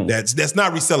shit that's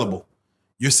not resellable.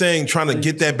 You're saying trying to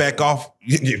get that back off?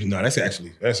 No, that's a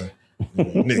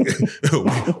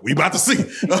nigga. We about to see.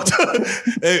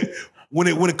 When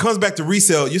it comes back to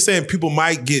resale, you're saying people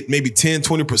might get maybe 10,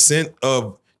 20%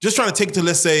 of just trying to take it to,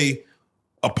 let's say,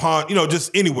 upon, you know, just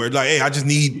anywhere. Like, hey, I just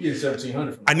need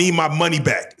 $1,700. I need my money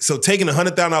back. So taking a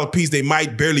 $100,000 piece, they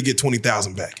might barely get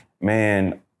 $20,000 back.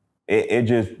 Man, it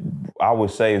just, I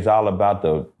would say it's all about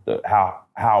the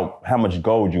how much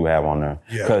gold you have on there.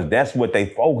 Because that's what they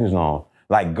focus on.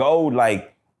 Like gold,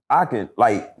 like I could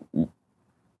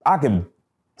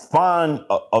find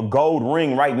a gold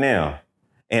ring right now,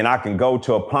 and I can go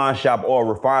to a pawn shop or a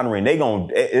refinery,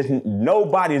 and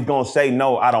nobody's gonna say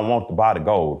no, I don't want to buy the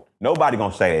gold. Nobody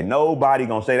gonna say it. Nobody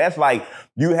gonna say it. That's like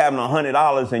you having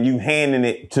 $100 and you handing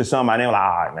it to somebody. They're like,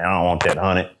 all right, man, I don't want that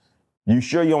 100. You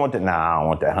sure you don't want that? Nah, I don't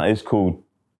want that 100. It's cool.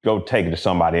 Go take it to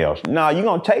somebody else. Nah, you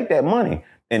gonna take that money.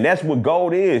 And that's what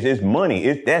gold is. It's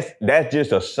money. That's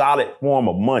just a solid form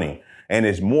of money. And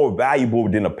it's more valuable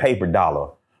than a paper dollar.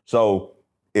 So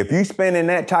if you spending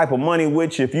that type of money,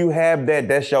 which if you have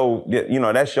that's your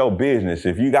business.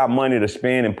 If you got money to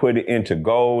spend and put it into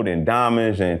gold and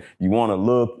diamonds and you want to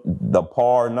look the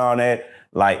part and all that,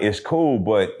 like, it's cool.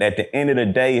 But at the end of the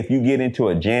day, if you get into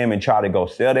a jam and try to go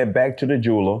sell that back to the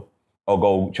jeweler or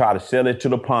go try to sell it to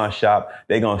the pawn shop,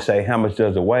 they're going to say, how much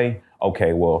does it weigh?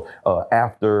 Okay, well,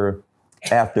 after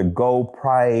gold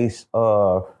price,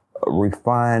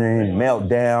 refining,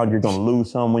 meltdown, you're going to lose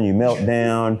some when you melt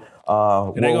down.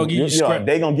 They're gonna give you scrap.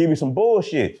 They're gonna give you some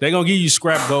bullshit. They're gonna give you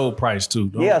scrap gold price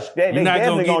too. Yes, they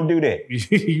definitely gonna do that.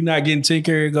 You're not getting 10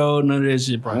 karat gold, none of that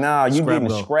shit. Nah, you getting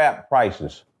gold. Scrap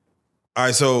prices. All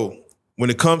right, so when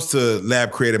it comes to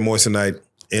lab created moissanite,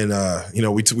 and you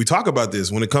know, we talk about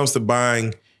this when it comes to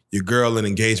buying your girl an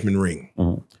engagement ring,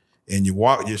 and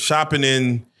you're shopping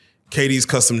in KD's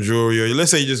Custom Jewelry, or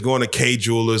let's say you're just going to K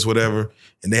Jewelers, whatever,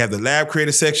 and they have the lab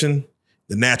created section,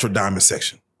 the natural diamond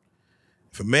section.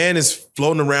 If a man is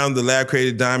floating around the lab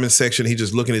created diamond section, he's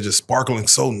just looking at just sparkling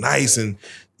so nice, and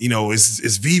you know, it's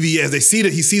VVS. They see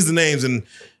that he sees the names and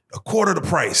a quarter the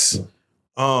price.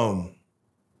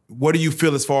 What do you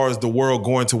feel as far as the world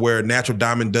going to where natural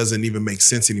diamond doesn't even make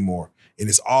sense anymore, and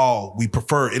it's all we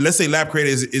prefer? And let's say lab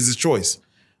created is his choice,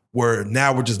 where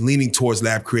now we're just leaning towards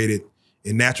lab created,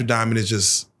 and natural diamond is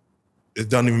just, it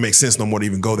doesn't even make sense no more to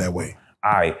even go that way.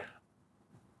 All right.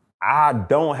 I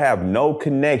don't have no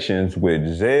connections with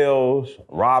Zales,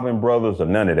 Robin Brothers, or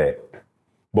none of that.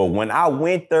 But when I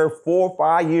went there 4 or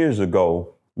 5 years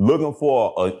ago looking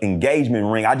for an engagement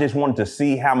ring, I just wanted to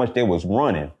see how much they was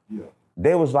running. Yeah.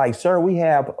 They was like, sir, we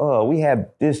have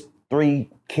this 3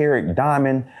 carat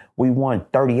diamond. We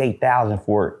want $38,000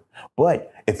 for it.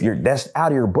 But if that's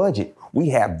out of your budget, we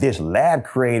have this lab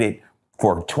created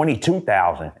for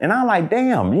 $22,000. And I'm like,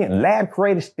 damn, lab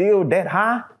created still that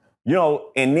high? You know,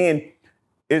 and then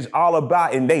it's all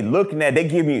about, and they looking at, they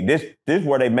give you, this is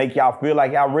where they make y'all feel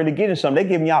like y'all really getting something. They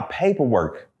giving y'all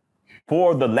paperwork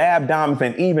for the lab diamonds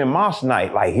and even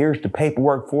Moissanite. Like, here's the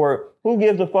paperwork for it. Who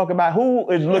gives a fuck about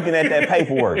who is looking at that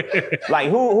paperwork?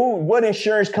 Like, what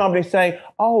insurance company say,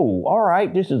 oh, all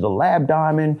right, this is a lab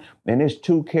diamond and it's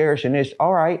 2 carats and it's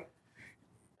all right.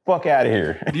 Fuck out of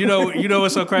here. You know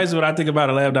what's so crazy? When I think about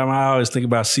a lab diamond, I always think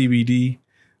about CBD.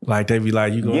 Like they be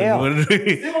like, you going yeah, you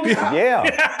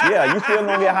still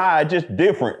gonna get high, just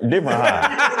different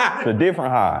high. It's a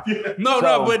different high.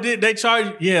 No, but they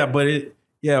charge,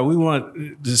 we want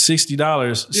the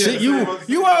 $60. Yeah,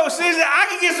 you want 60? I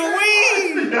can get some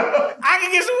weed. I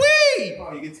can get some weed.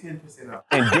 Oh, you get 10% off.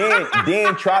 And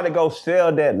then try to go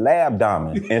sell that lab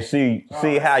diamond and see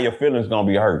how your feelings gonna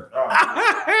be hurt.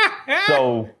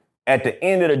 So at the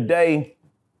end of the day,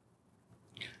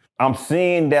 I'm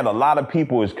seeing that a lot of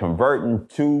people is converting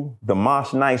to the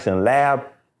Moissanites and lab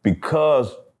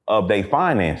because of their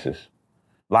finances.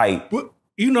 Like,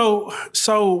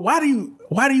 so why do you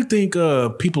think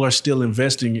people are still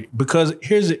investing? Because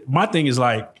my thing is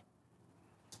like,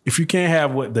 if you can't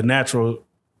have what the natural,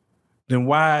 then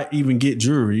why even get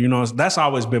jewelry? You know, that's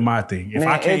always been my thing. If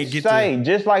I can't get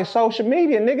just like social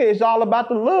media, nigga, it's all about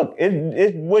the look.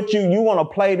 It's what you want to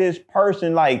play this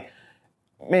person like,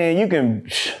 man, you can.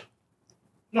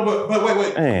 No, but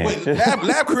wait.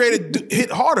 Lab created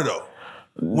hit harder though.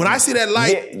 When I see that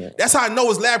light, that's how I know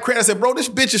it's lab created. I said, bro, this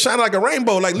bitch is shining like a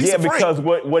rainbow, like Lisa Frank. Because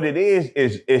what it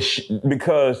is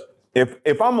because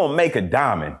if I'm gonna make a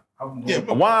diamond,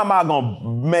 why am I gonna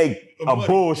make a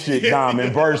bullshit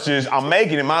diamond versus I'm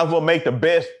making it? Might as well make the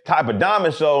best type of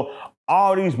diamond. So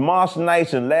all these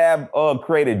Moissanites and lab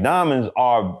created diamonds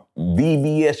are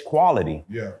VVS quality.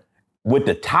 Yeah. With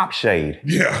the top shade.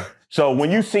 Yeah. So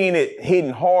when you seen it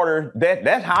hitting harder,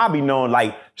 that's how I be knowing,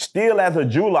 like, still as a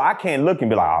jeweler, I can't look and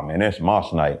be like, oh man, that's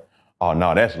Moissanite. Oh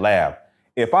no, that's lab.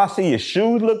 If I see your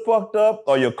shoes look fucked up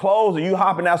or your clothes or you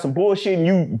hopping out some bullshit and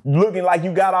you looking like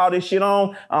you got all this shit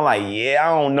on, I'm like, yeah, I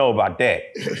don't know about that.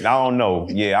 I don't know.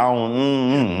 Yeah, I don't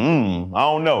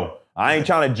know. I ain't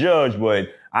trying to judge, but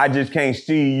I just can't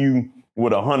see you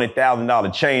with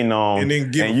 $100,000 chain on, and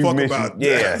then give a fuck about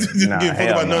give a fuck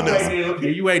about nothing else.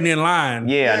 You waiting in line.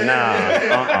 Yeah,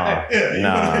 nah.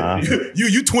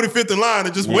 You 25th in line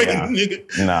and just waiting,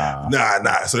 nigga.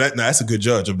 Nah. So that's a good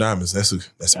judge of diamonds. That's a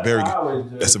very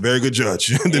good judge.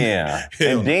 Yeah.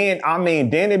 And then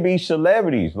it be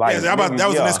celebrities. Like that was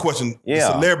the next question.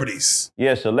 Yeah. Celebrities.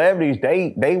 Yeah, celebrities,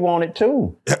 they want it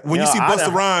too. When you see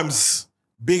Busta Rhymes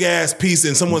big ass piece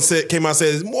and someone came out and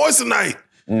said it's Moissanite.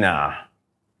 Nah.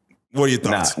 What are your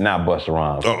thoughts? Not Busta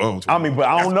Rhymes. I mean, but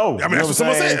I don't know. I mean, that's what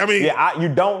someone said. I mean,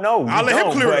 you don't know. I'll let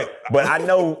him clear it. But I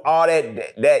know all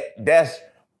that's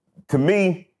to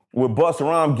me, with Busta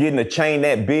Rhymes getting a chain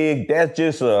that big, that's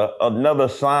just another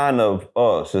sign of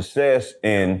success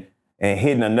and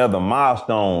hitting another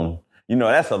milestone. You know,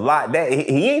 that's a lot. That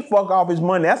he ain't fuck off his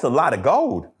money. That's a lot of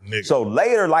gold. Nigga. So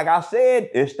later, like I said,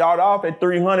 it started off at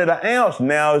 $300 an ounce.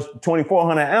 Now it's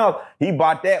 $2,400 an ounce. He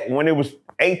bought that when it was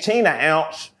 $18 an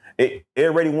ounce. It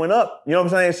already went up. You know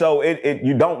what I'm saying? So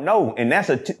you don't know. And that's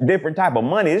a different type of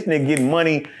money. This nigga getting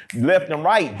money left and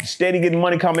right, steady getting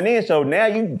money coming in. So now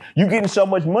you getting so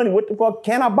much money. What the fuck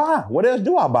can I buy? What else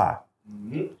do I buy?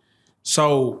 Mm-hmm.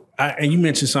 So, and you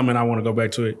mentioned something, I want to go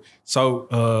back to it.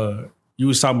 So, you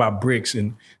was talking about bricks.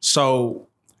 And so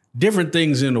different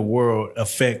things in the world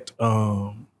affect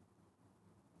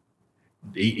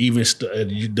even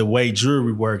the way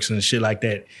jewelry works and shit like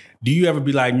that. Do you ever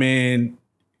be like, man,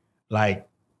 like,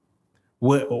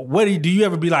 what do you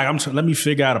ever be like, let me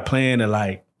figure out a plan to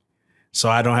like, so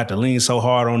I don't have to lean so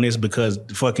hard on this because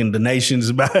fucking the nations,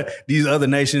 about these other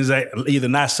nations that either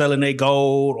not selling their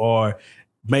gold or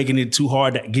making it too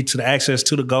hard to get to the access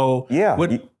to the gold. Yeah.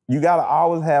 You gotta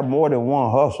always have more than one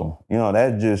hustle. You know,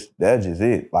 that's just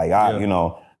it. Like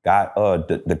got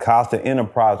the Costa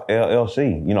Enterprise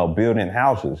LLC, you know, building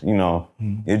houses, you know.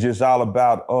 Mm-hmm. It's just all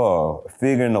about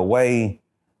figuring a way.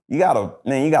 You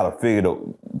gotta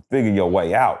figure your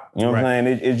way out. You know what I'm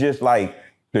saying? It's just like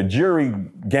the jury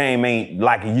game ain't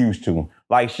like it used to.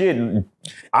 Like shit. And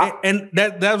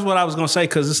that's what I was gonna say,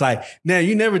 because it's like, now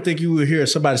you never think you would hear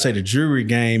somebody say the jury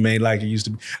game ain't like it used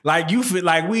to be. Like you feel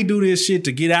like we do this shit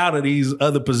to get out of these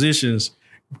other positions.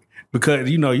 Because,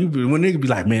 you know, when niggas be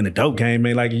like, man, the dope game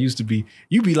ain't like it used to be.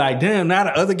 You be like, damn, now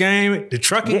the other game, the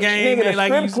trucking game ain't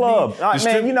like it used to be.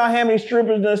 Man, you know how many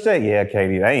strippers done say, yeah,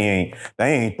 Katie, they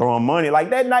ain't throwing money. Like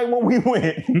that night when we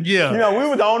went, yeah, you know, we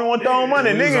was the only one throwing money.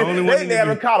 Niggas, they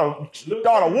never start a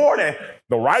war that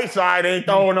the right side ain't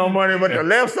throwing no money, but the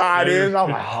left side is.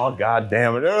 I'm like, oh, God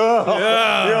damn it.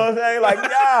 Yeah. You know what I'm saying? Like,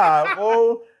 yeah,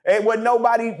 fool. It wasn't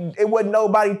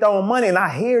nobody throwing money. And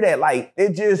I hear that. Like,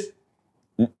 it just...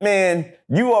 Man,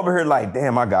 you over here like,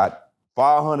 damn, I got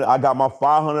 $500. I got my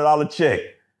 $500 check.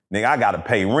 Nigga, I got to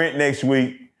pay rent next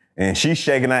week. And she's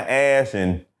shaking her ass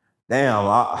and damn,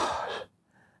 I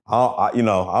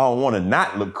don't want to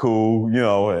not look cool,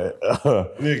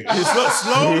 Slowly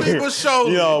but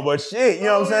surely. But shit, you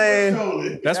know what I'm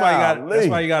saying? That's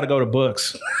why you got to go to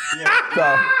Bucks.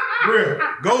 Yeah.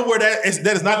 Go where that is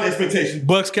not the expectation.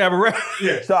 Bucks Cabaret.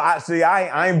 Yeah. So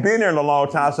I ain't been there in a long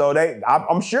time. So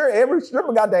I'm sure every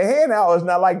stripper got their hand out. It's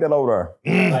not like that over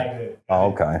there. Like that.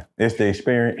 Oh, okay. It's the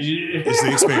experience. It's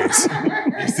the experience.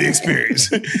 It's the experience.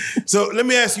 So let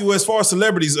me ask you, as far as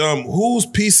celebrities, whose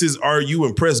pieces are you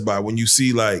impressed by when you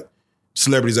see like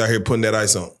celebrities out here putting that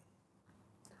ice on?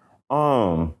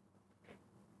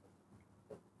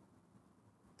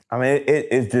 I mean,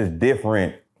 it's just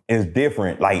different. It's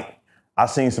different. Like, I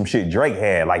seen some shit Drake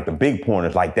had, like the big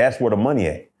pointers. Like, that's where the money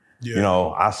at. Yeah. You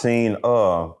know, I seen,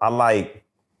 I like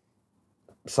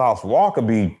Sauce Walker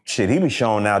he be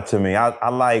showing out to me. I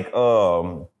like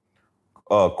Quavo.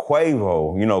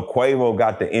 You know, Quavo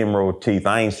got the emerald teeth.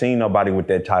 I ain't seen nobody with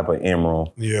that type of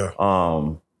emerald. Yeah.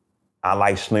 I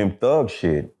like Slim Thug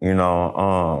shit, you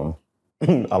know.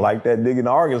 I like that nigga in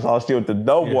Arkansas still with the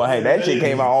dope boy. Hey, that shit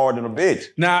came out hard than a bitch.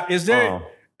 Now, is there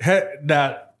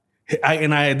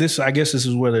I guess this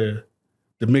is where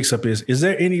the mix up is. Is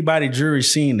there anybody jury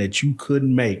scene that you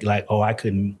couldn't make? Like, oh,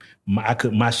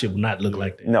 my shit would not look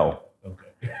like that. No.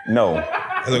 Okay. No.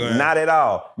 Not at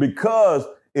all. Because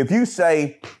if you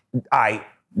say,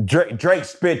 Drake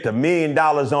spent $1 million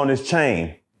on his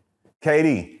chain,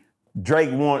 KD, Drake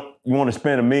you want to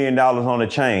spend $1 million on a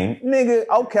chain. Nigga,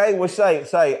 okay, well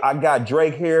say, I got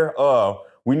Drake here.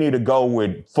 We need to go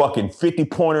with fucking 50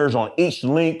 pointers on each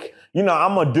link. You know,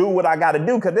 I'm gonna do what I gotta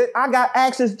do because I got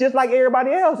access just like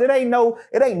everybody else. It ain't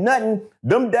nothing.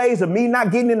 Them days of me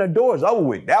not getting in the door is over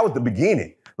with. That was the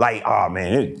beginning. Like, oh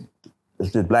man,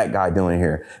 it's this black guy doing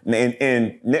here.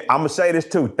 And I'm gonna say this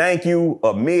too. Thank you,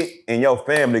 Amit and your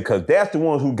family, because that's the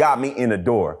ones who got me in the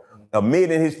door.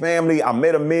 Amit and his family, I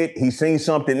met Amit, he seen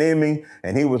something in me,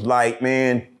 and he was like,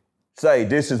 man,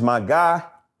 this is my guy.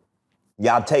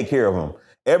 Y'all take care of him.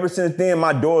 Ever since then,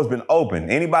 my door's been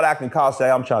open. Anybody I can call, say,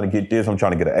 I'm trying to get this, I'm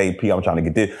trying to get an AP, I'm trying to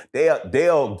get this.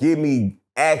 They'll give me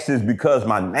access because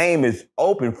my name is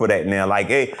open for that now.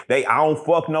 Like, I don't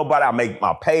fuck nobody. I make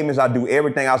my payments. I do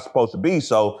everything I'm supposed to be.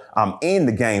 So I'm in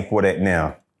the game for that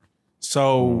now.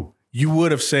 So you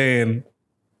would have said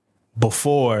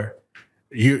before,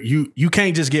 you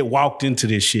can't just get walked into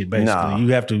this shit, basically. Nah.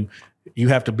 You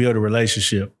have to build a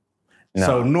relationship. Nah.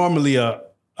 So normally a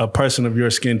person of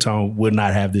your skin tone would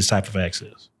not have this type of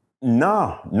access.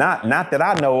 No, not that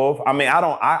I know of. I mean,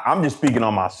 I'm just speaking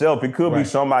on myself. It could be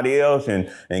somebody else and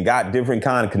got different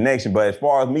kind of connection. But as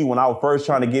far as me, when I was first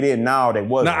trying to get in, now that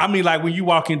wasn't. No, I mean, like when you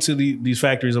walk into these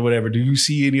factories or whatever, do you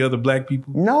see any other black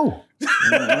people? No.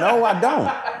 No, I don't.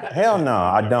 Hell no,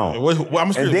 I don't.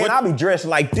 And then I be dressed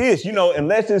like this, you know,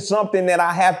 unless it's something that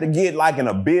I have to get like in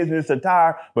a business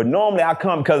attire. But normally I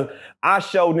come because I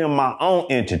show them my own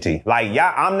entity. Like,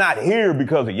 y'all, I'm not here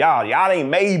because of y'all. Y'all ain't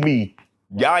made me.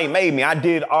 Y'all ain't made me. I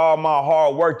did all my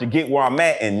hard work to get where I'm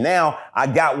at, and now I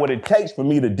got what it takes for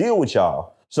me to deal with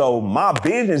y'all. So my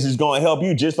business is gonna help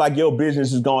you just like your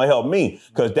business is gonna help me.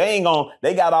 Cause they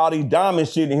got all these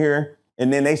diamonds sitting here,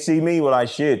 and then they see me with like,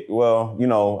 shit, well, you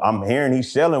know, I'm hearing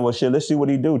he's selling. Well, shit, let's see what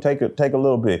he do. Take a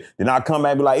little bit. Then I come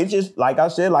back and be like, it's just, like I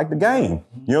said, like the game.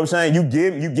 You know what I'm saying? You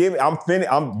give,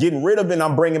 I'm getting rid of it and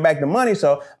I'm bringing back the money.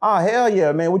 So, hell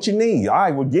yeah, man, what you need? All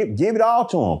right, well, give it all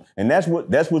to him. And that's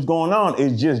what's going on.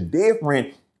 It's just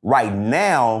different right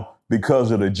now because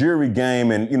of the jury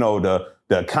game and, you know, the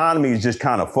economy is just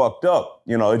kind of fucked up.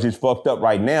 You know, it's just fucked up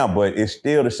right now, but it's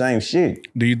still the same shit.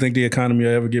 Do you think the economy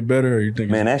will ever get better? Or you think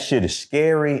man, that shit is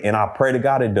scary, and I pray to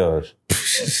God it does.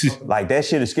 Like, that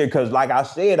shit is scary, because like I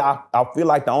said, I feel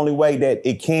like the only way that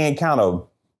it can kind of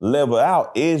level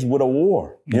out is with a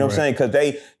war. You know what I'm saying? Because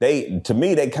they to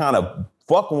me, they kind of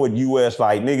fucking with U.S.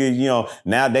 like, nigga, you know,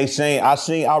 now they saying,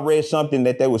 I read something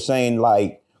that they were saying,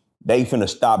 like, they finna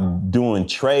stop doing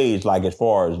trades, like, as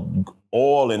far as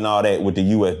oil and all that with the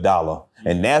U.S. dollar.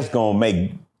 And that's going to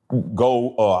make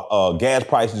gas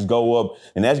prices go up.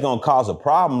 And that's going to cause a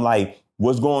problem. Like,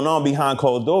 what's going on behind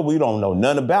closed doors, we don't know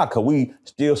nothing about because we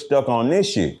still stuck on this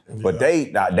shit. Yeah. But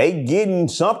they getting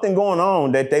something going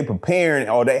on that they preparing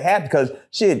or they have, because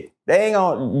shit, they ain't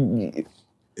going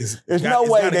there's no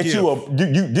way that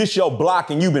you this your block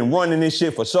and you've been running this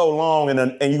shit for so long and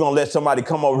you're going to let somebody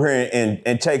come over here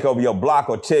and take over your block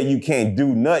or tell you can't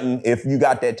do nothing if you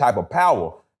got that type of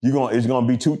power. It's going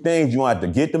to be two things. You're going to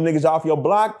have to get them niggas off your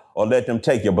block or let them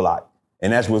take your block.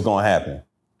 And that's what's going to happen.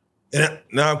 And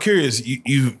now I'm curious,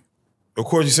 you of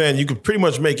course you're saying you could pretty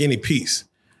much make any piece.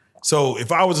 So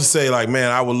if I was to say like,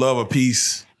 man, I would love a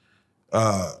piece,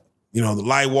 you know, the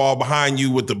light wall behind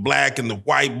you with the black and the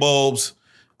white bulbs.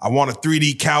 I want a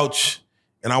 3D couch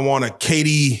and I want a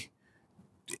KD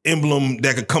emblem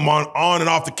that could come on and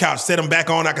off the couch, set them back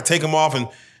on, I could take them off and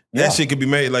that shit could be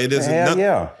made. Like this.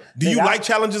 Yeah. Do you like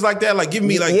challenges like that? Like give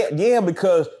me like. Yeah,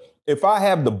 because if I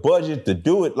have the budget to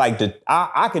do it, like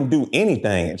I can do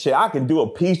anything. Shit, I can do a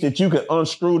piece that you can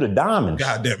unscrew the diamonds.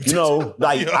 God damn it. You know,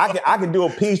 like I can do a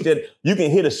piece that you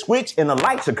can hit a switch and the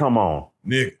lights will come on.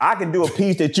 Nick. I can do a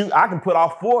piece that I can put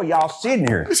off 4 of y'all sitting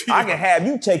here. I can have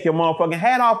you take your motherfucking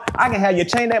hat off. I can have you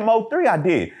chain that Mo 3 I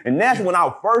did. And that's when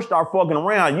I first started fucking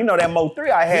around. You know that Mo 3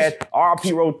 I had,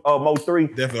 RP Mo 3.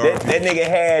 Definitely that nigga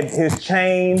had his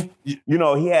chain. You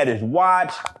know, he had his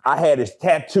watch. I had his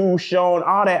tattoo shown,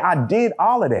 all that. I did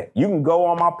all of that. You can go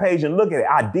on my page and look at it.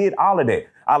 I did all of that.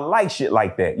 I like shit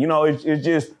like that. You know,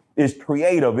 it's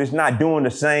creative. It's not doing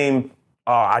the same,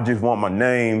 I just want my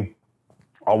name.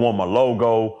 I want my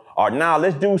logo. Or now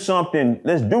let's do something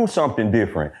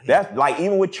different. That's like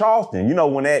even with Charleston, you know,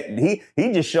 when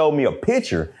he just showed me a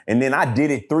picture and then I did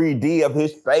it 3D of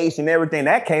his face and everything.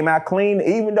 That came out clean.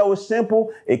 Even though it's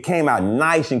simple, it came out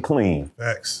nice and clean.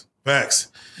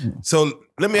 Facts. So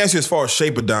let me ask you as far as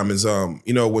shape of diamonds,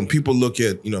 you know, when people look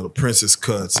at, you know, the princess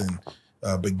cuts and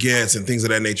baguettes and things of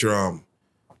that nature,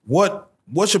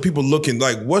 what should people looking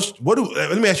like?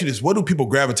 Let me ask you this. What do people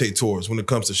gravitate towards when it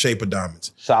comes to shape of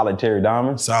diamonds? Solitary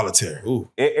diamonds. Solitary. Ooh.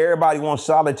 Everybody wants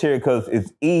solitary because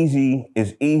it's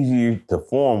easier to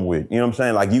form with. You know what I'm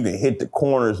saying? Like you can hit the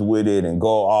corners with it and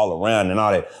go all around and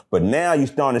all that. But now you're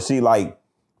starting to see like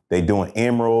they doing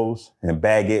emeralds and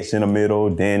baguettes in the middle,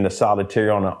 then the solitary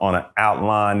on an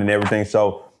outline and everything.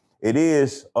 So it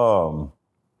is a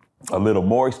little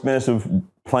more expensive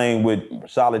playing with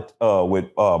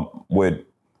with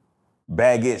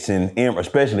baguettes and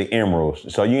especially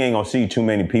emeralds. So you ain't gonna see too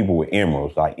many people with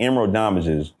emeralds. Like emerald diamonds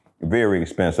is very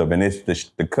expensive, and it's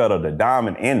the cut of the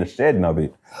diamond and the setting of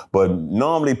it. But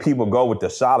normally people go with the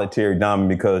solitary diamond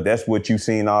because that's what you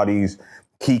see in all these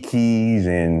Kikis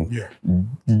and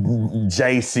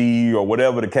JC or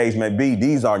whatever the case may be.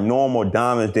 These are normal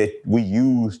diamonds that we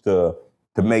use to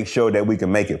make sure that we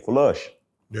can make it flush.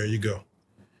 There you go.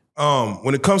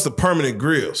 When it comes to permanent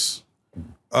grills,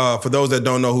 for those that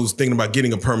don't know who's thinking about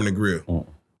getting a permanent grill,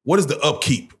 what is the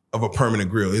upkeep of a permanent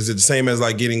grill? Is it the same as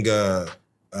like getting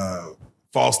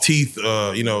false teeth,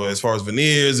 you know, as far as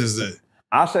veneers? Is it?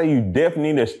 I say you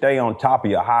definitely need to stay on top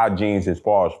of your hygiene as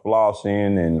far as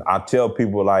flossing. And I tell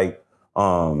people like,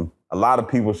 a lot of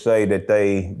people say that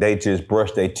they just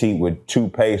brush their teeth with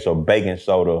toothpaste or baking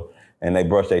soda and they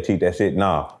brush their teeth, that's it.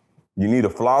 Nah, you need a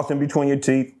floss in between your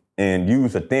teeth and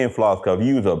use a thin floss, because if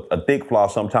you use a thick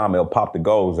floss, sometimes it'll pop the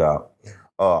golds out.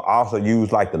 Also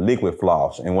use like the liquid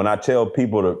floss. And when I tell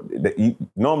people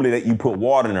normally that you put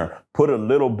water in there, put a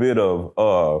little bit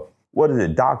of, what is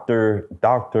it, Doctor,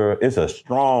 it's a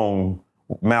strong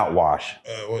mouthwash.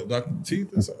 What, Dr.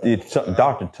 Teeth? It's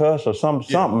Dr. Tuss or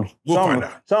something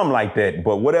like that.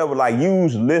 But whatever, like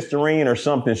use Listerine or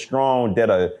something strong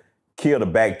that'll kill the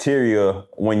bacteria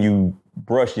when you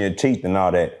brush your teeth and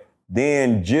all that.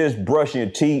 Then just brushing your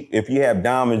teeth, if you have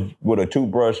diamonds with a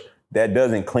toothbrush, that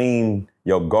doesn't clean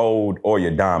your gold or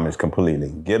your diamonds completely.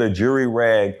 Get a jewelry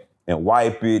rag and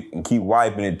wipe it and keep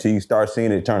wiping it till you start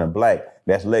seeing it turning black.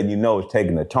 That's letting you know it's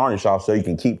taking the tarnish off so you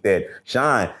can keep that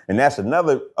shine. And that's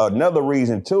another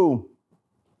reason too.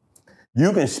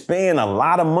 You can spend a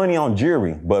lot of money on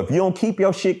jewelry, but if you don't keep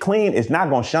your shit clean, it's not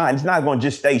gonna shine. It's not gonna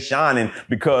just stay shining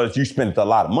because you spent a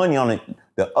lot of money on it.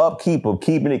 The upkeep of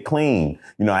keeping it clean.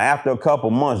 You know, after a couple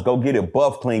months, go get it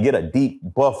buff clean, get a deep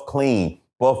buff clean,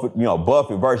 buff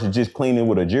it versus just cleaning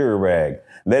with a jewelry rag.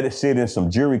 Let it sit in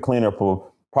some jewelry cleaner for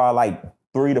probably like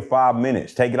 3 to 5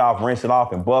 minutes. Take it off, rinse it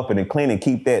off, and buff it and clean and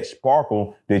keep that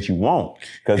sparkle that you want.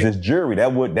 Because it's jewelry.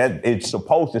 That it's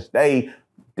supposed to stay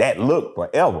that look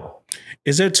forever.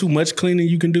 Is there too much cleaning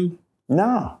you can do?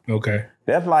 No. Okay.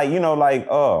 That's like,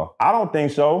 I don't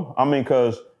think so.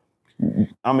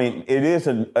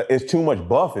 It's too much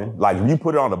buffing. Like if you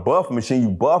put it on the buff machine, you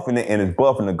buffing it and it's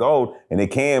buffing the gold and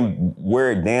it can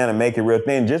wear it down and make it real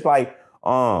thin. Just like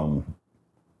the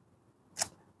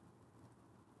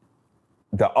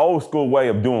old school way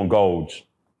of doing golds.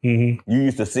 Mm-hmm. You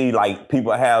used to see like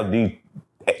people have these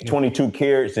 22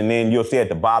 carats and then you'll see at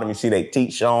the bottom, you see their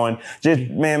teeth showing. Just,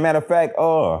 man, matter of fact,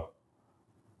 but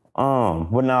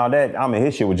now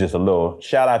his shit was just a little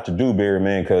shout out to Dewberry,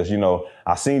 man, because,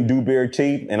 I seen Dewberry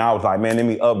teeth and I was like, man, let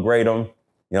me upgrade them.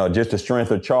 you know, just the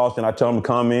strength of Charleston. I told him to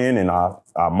come in, and I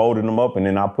molded him up, and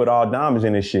then I put all diamonds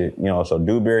in his shit. You know, so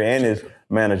Dewberry and his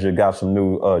manager got some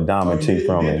new diamond teeth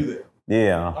from me.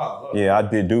 Yeah, I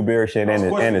did Dewberry shit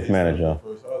and his manager.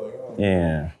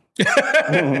 Yeah.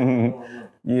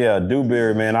 Yeah,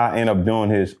 Dewberry, man, I end up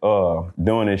doing his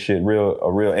shit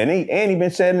real, and he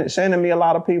been sending me a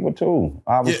lot of people too.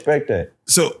 I respect that.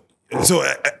 So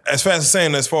as fast as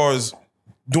saying, as far as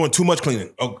doing too much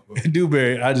cleaning,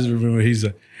 Dewberry, I just remember he's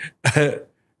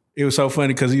it was so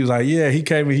funny because he was like, yeah, he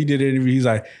came and he did an interview. He's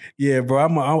like, yeah, bro,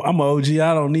 I'm an OG.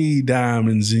 I don't need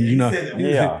diamonds, and you know,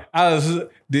 yeah.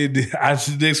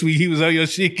 Next week he was on your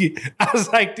shit. I was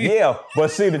like, dude. Yeah,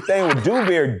 but see the thing with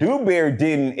Dewberry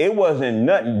didn't. It wasn't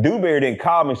nothing. Dewberry didn't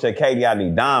call me and say, Katie, I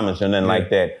need diamonds or nothing like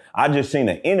that. I just seen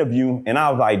an interview and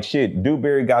I was like, shit,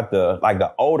 Dewberry got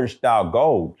the older style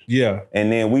golds. Yeah,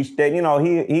 and then we stayed. You know,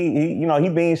 he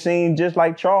being seen just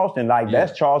like Charleston. Like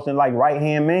that's Charleston, like right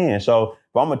hand man. So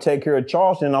if I'm gonna take care of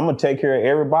Charleston, I'm gonna take care of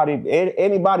everybody,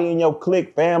 anybody in your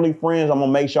clique, family, friends. I'm gonna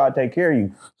make sure I take care of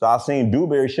you. So I seen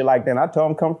Dewberry shit like that. And I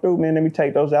told him, come through, man. Let me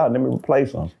take those out. Let me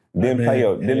replace them. Didn't pay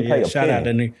a shout out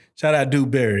that nigga. Shout out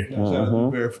Dewberry. Shout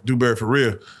out Dewberry for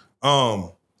real.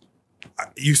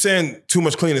 You saying too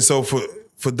much cleaning. So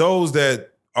for those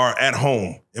that are at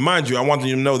home, and mind you, I want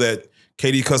you to know that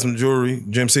KD Custom Jewelry,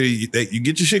 Gem City, you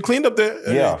get your shit cleaned up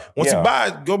there. Yeah. Once you buy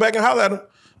it, go back and holler at them.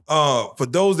 For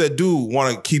those that do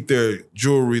want to keep their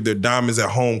jewelry, their diamonds at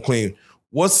home clean,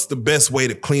 what's the best way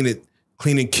to clean it?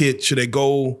 Cleaning kit? Should they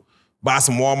go buy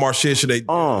some Walmart shit? Should they?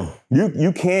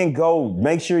 You can go.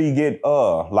 Make sure you get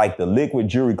like the liquid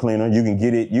jewelry cleaner. You can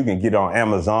get it. You can get it on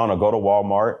Amazon or go to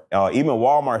Walmart. Even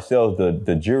Walmart sells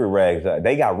the jewelry rags.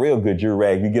 They got real good jewelry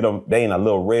rags. You get them. They in a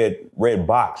little red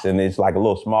box, and it's like a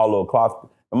little small little cloth.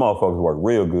 The motherfuckers work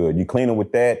real good. You clean them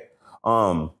with that.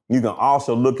 You can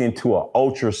also look into an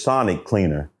ultrasonic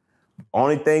cleaner.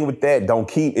 Only thing with that, don't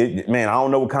keep it, man, I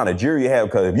don't know what kind of jewelry you have,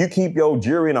 because if you keep your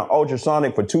jewelry in an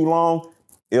ultrasonic for too long,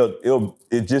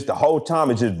 it just the whole time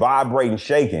it's just vibrating,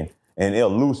 shaking, and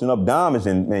it'll loosen up diamonds.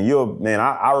 And man,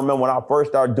 I remember when I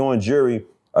first started doing jewelry,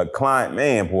 a client,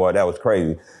 man, boy, that was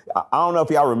crazy. I don't know if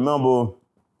y'all remember.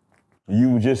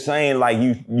 You were just saying like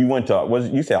you went to,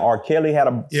 you said R. Kelly had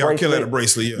a bracelet? R. Kelly had a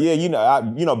bracelet, yeah.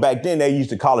 Yeah, back then they used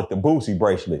to call it the Boosie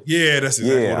bracelet. Yeah, that's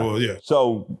exactly what it was, yeah.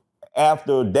 So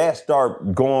after that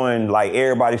start going, like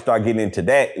everybody started getting into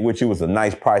that, which it was a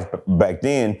nice price back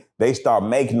then, they start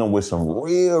making them with some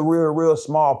real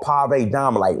small pave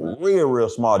diamond, like real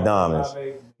small diamonds.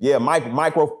 Yeah,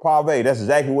 micro pave, that's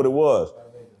exactly what it was.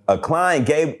 A client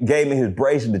gave me his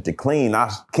bracelet to clean.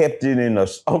 I kept it in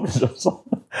the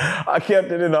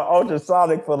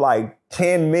ultrasonic for like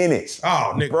 10 minutes.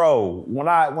 Oh, nigga. Bro, when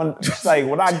I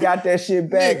got that shit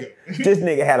back, this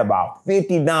nigga had about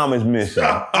 50 diamonds missing.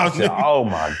 I said, oh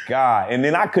my God. And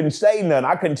then I couldn't say nothing.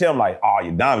 I couldn't tell him like, oh,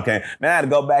 your diamond came. Man, I had to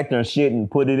go back there and shit and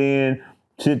put it in.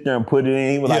 Sit there and put it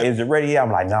in. He was like, is it ready? Yeah.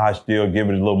 I'm like, nah, I still give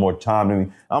it a little more time to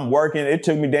me. I'm working. It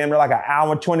took me damn near like an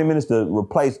hour and 20 minutes to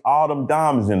replace all them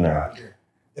diamonds in there.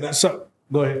 So,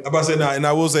 go ahead. I'm about to say now, and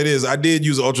I will say this. I did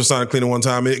use an ultrasonic cleaner one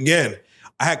time. And again,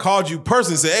 I had called you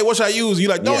personally and said, hey, what should I use? You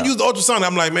like, don't use the ultrasonic.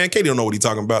 I'm like, man, Katie don't know what he's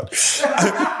talking about. Man,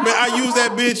 I used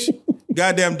that bitch.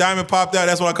 Goddamn diamond popped out.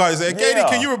 That's what I called you. Said, Katie,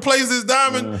 can you replace this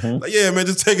diamond? Like, yeah, man,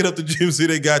 just take it up to Gym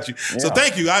City. They got you. So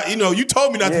thank you. You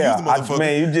told me not to use the motherfucker.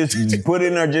 Man, you just put it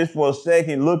in there just for a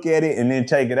second, look at it, and then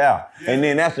take it out. Yeah. And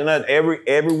then that's another,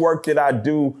 every work that I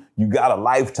do, you got a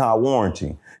lifetime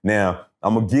warranty. Now,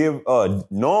 I'm going to give,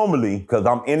 normally, because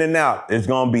I'm in and out, it's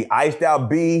going to be Iced Out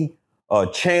B,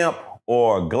 Champ,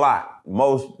 or Glock.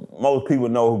 Most people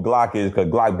know who Glock is because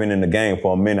Glock been in the game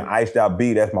for a minute. Iced Out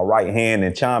B, that's my right hand,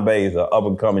 and Chambe is an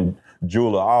up-and-coming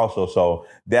jeweler also. So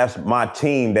that's my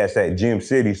team that's at Gym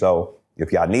City. So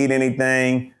if y'all need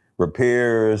anything,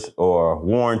 repairs or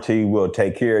warranty, we'll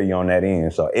take care of you on that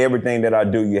end. So everything that I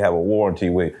do, you have a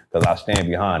warranty with because I stand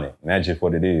behind it. And that's just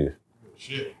what it is.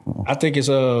 Shit. I think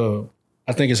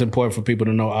it's important for people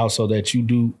to know also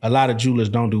that a lot of jewelers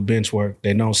don't do bench work.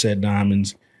 They don't set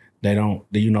diamonds. They don't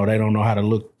know how to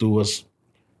look through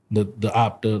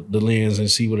the lens and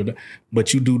see what it.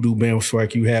 But you do bench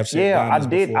work. You have set diamonds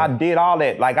before. I did all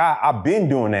that. Like I've been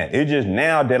doing that. It's just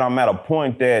now that I'm at a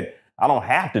point that I don't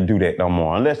have to do that no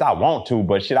more unless I want to.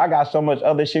 But shit, I got so much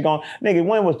other shit going. Nigga,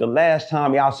 when was the last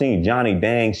time y'all seen Johnny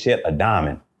Dang set a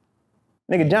diamond?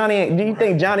 Nigga, Johnny, do you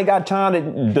think Johnny got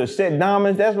time to set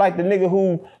diamonds? That's like the nigga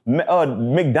who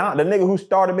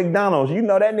started McDonald's. You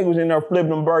know that nigga was in there flipping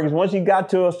them burgers. Once he got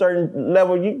to a certain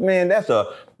level,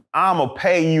 I'ma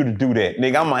pay you to do that.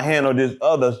 Nigga, I'ma handle this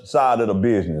other side of the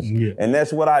business. Yeah. And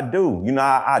that's what I do. You know,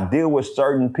 I deal with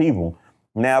certain people.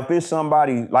 Now, if it's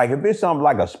somebody, like if it's something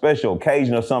like a special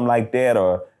occasion or something like that,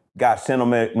 or got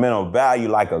sentimental value,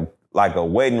 like a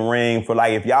wedding ring for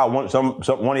like if y'all want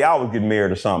one of y'all was getting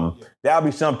married or something, that'll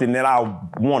be something that I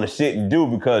want to sit and do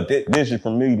because this is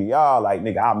from me to y'all. Like,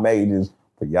 nigga, I made this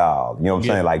for y'all. You know what I'm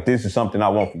saying? Like, this is something I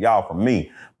want for y'all from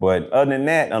me. But other than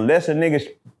that, unless a nigga's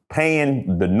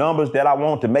paying the numbers that I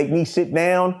want to make me sit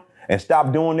down and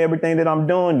stop doing everything that I'm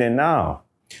doing, then no.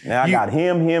 Now I got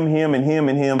him, and him, and him,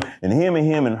 and him, and him,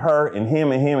 and her, and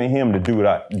him to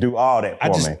do all that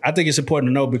for me. I think it's important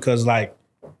to know because, like,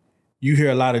 you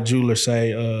hear a lot of jewelers say,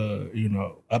 you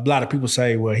know, a lot of people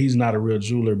say, well, he's not a real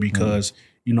jeweler because,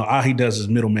 you know, all he does is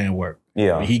middleman work.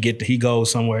 Yeah. He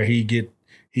goes somewhere, he get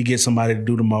somebody to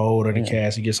do the mold or the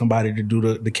cast, he get somebody to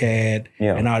do the CAD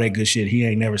and all that good shit. He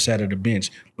ain't never sat at a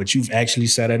bench, but you've actually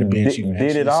sat at a bench.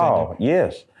 Did it all,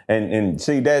 yes. And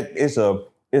see that it's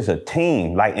a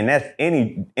team, like, and that's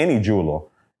any jeweler.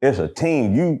 It's a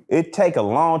team. It take a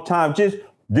long time. Just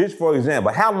for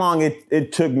example, how long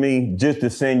it took me just to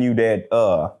send you that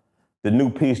the new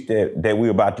piece that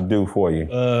we're about to do for you,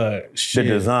 the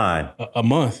design. A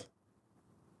month.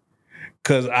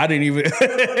 Cause I didn't even,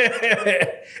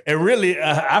 and really,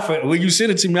 when you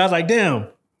sent it to me, I was like, damn,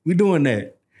 we doing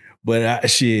that. But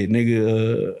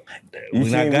nigga, you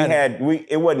see,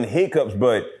 it wasn't hiccups,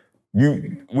 but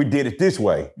we did it this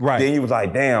way. Right. Then you was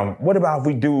like, damn, what about if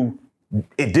we do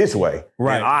it this way?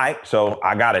 Right. And, all right, so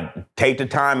I gotta take the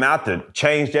time out to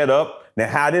change that up. Now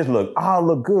how this look? Oh,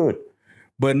 look good.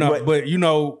 But no, but you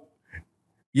know,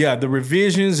 yeah, the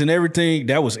revisions and everything,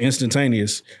 that was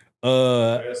instantaneous.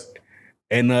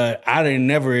 And I didn't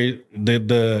never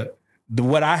the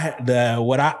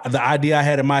idea I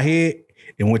had in my head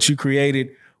and what you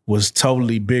created was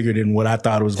totally bigger than what I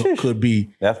thought it was could be.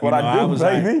 That's what I do,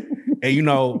 baby. Like, and you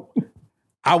know,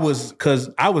 I was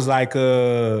like,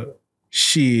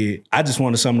 shit, I just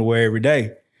wanted something to wear every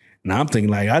day. Now I'm thinking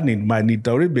like might need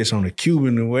to throw this bitch on the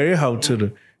Cuban and wear it out to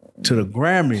the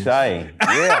Grammys. Say.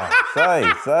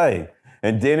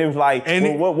 And then it was like,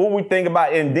 what we think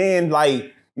about, and then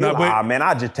like, man,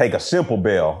 I just take a simple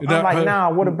bell. I'm like,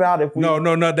 nah, what about if we...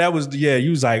 No, that was,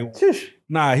 you was like,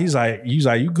 nah, he's like,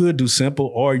 you could do simple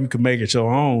or you could make it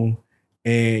your own.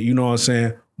 And you know what I'm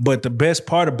saying? But the best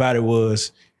part about it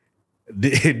was,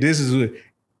 this is what,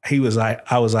 he was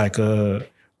like, I was like, well,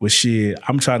 shit,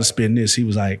 I'm trying to spin this. He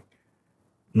was like,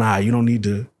 nah, you don't need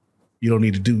to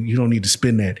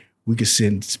spin that. We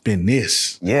can spin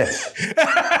this. Yes.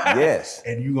 Yes.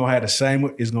 And you're going to have the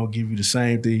same, it's going to give you the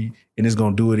same thing and it's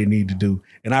going to do what it need to do.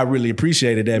 And I really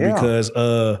appreciated that because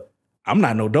I'm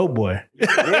not no dope boy.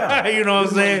 Yeah. You know what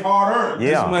I'm saying? Hard-earned.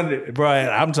 Yeah. Money, bro,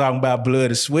 I'm talking about blood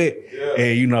and sweat. Yeah.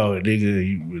 And you know,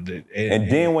 nigga.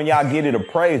 And then when y'all get it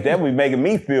appraised, that was making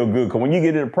me feel good. Because when you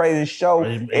get it appraised and show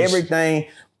everything,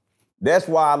 that's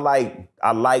why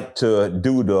I like to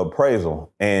do the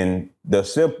appraisal. And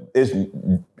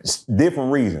it's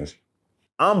different reasons.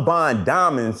 I'm buying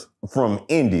diamonds from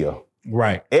India.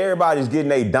 Right. Everybody's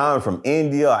getting a diamond from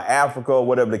India or Africa or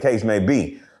whatever the case may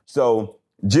be. So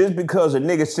just because a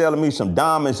nigga selling me some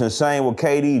diamonds and saying, well,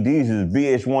 KD, these is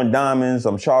VH1 diamonds,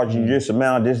 I'm charging you this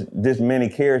amount, this many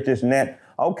carats, this and that.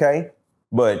 Okay.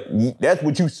 But that's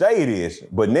what you say it is.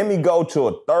 But let me go to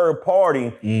a third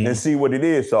party and see what it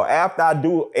is. So after I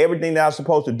do everything that I'm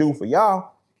supposed to do for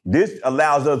y'all, this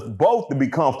allows us both to be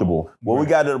comfortable. Well, we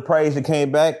got it appraised, it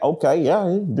came back. Okay, yeah,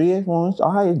 it's VH1s.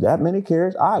 All right, that many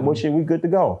carats. All right, well, shit, we good to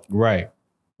go. Right.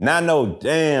 Now I know,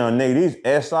 damn, nigga, these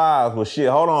SIs was shit.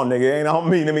 Hold on, nigga, ain't on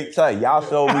me. Let me tell you, y'all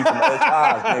sold me some SIs,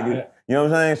 nigga. You know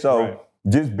what I'm saying? So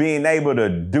just being able to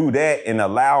do that and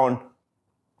allowing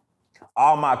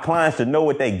all my clients to know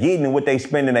what they getting and what they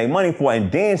spending their money for,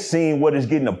 and then seeing what it's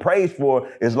getting appraised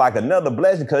for is like another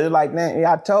blessing. Cause it's like, man,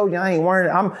 I told you I ain't worried.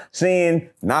 I'm seeing,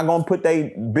 not gonna put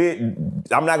they bit,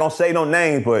 I'm not gonna say no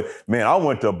names, but man, I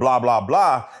went to blah, blah,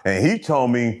 blah, and he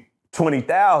told me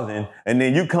 20,000, and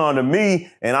then you come to me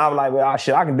and I was like, well,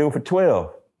 shit, I can do it for 12.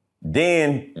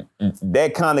 Then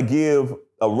that kind of give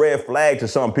a red flag to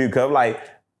some people, cause like,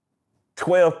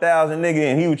 12,000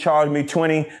 nigga, and he would charge me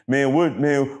 20. What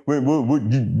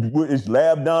is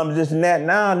lab diamonds, this and that?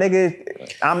 Nah,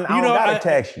 nigga, I don't gotta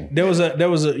tax you. There was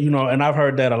a, you know, and I've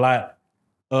heard that a lot.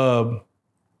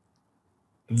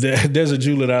 There's a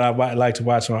jeweler that I like to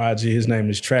watch on IG. His name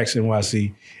is Trax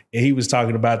NYC, and he was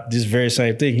talking about this very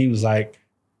same thing. He's like,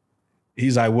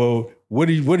 well, what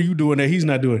are you doing that he's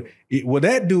not doing? Well,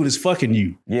 that dude is fucking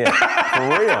you. Yeah,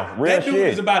 for real that shit. Dude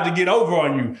is about to get over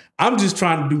on you. I'm just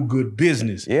trying to do good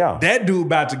business. Yeah. That dude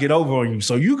about to get over on you.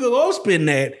 So you can go spend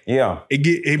that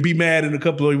and be mad in a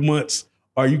couple of months,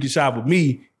 or you can shop with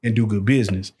me and do good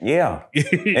business. Yeah.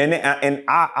 and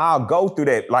I'll go through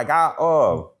that. Like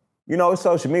you know, it's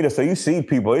social media, so you see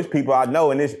people. It's people I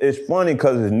know, and it's funny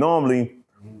because it's normally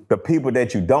the people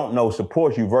that you don't know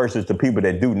support you versus the people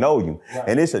that do know you. Right.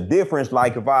 And it's a difference.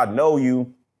 Like if I know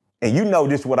you, and you know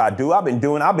this is what I do. I've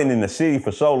been in the city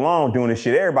for so long doing this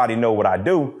shit. Everybody know what I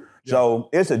do. Yeah. So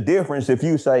it's a difference if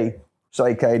you say,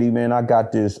 KD, man, I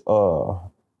got this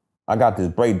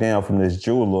breakdown from this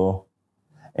jeweler,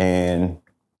 and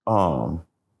you don't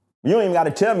even got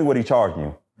to tell me what he charged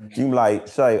you. You like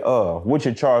say, what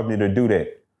you charge me to do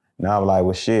that? And I was like,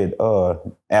 well, shit,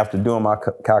 after doing my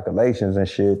calculations and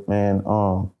shit, man,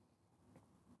 I'll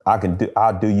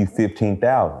do you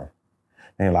 15,000.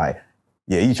 And like,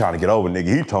 yeah, you trying to get over,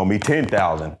 nigga. He told me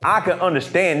 10,000. I can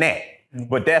understand that,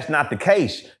 but that's not the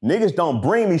case. Niggas don't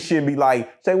bring me shit and be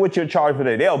like, say what you're charged for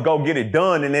that. They'll go get it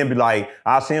done and then be like,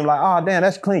 I'll see him like, oh, damn,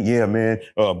 that's clean. Yeah, man,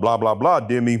 blah, blah, blah,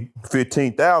 did me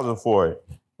 15,000 for it.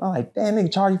 I'm like, damn,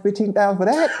 nigga, charge you 15,000 for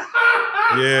that?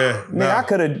 Yeah. Man, I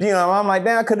could have, I'm like,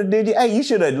 damn, I could have did you. Hey, you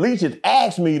should have at least just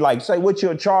asked me, like, say what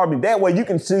you'll charge me. That way you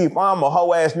can see if I'm a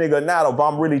hoe ass nigga or not, or if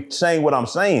I'm really saying what I'm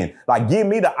saying. Like, give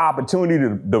me the opportunity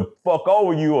to fuck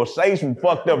over you or say some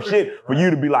fucked up shit for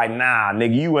you to be like, nah,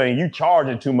 nigga, you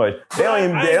charging too much. They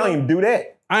don't even do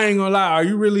that. I ain't gonna lie. Are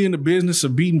you really in the business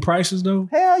of beating prices though?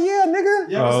 Hell yeah,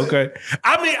 nigga. Yeah, oh, okay.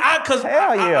 I mean,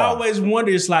 I always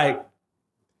wonder, it's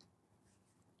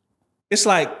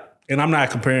like, and I'm not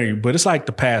comparing you, but it's like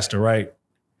the pastor, right?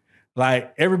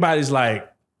 Like everybody's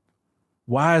like,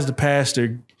 why is the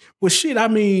pastor? Well, shit. I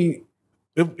mean,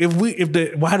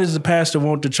 why does the pastor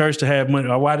want the church to have money,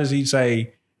 or why does he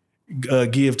say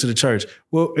give to the church?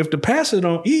 Well, if the pastor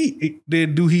don't eat,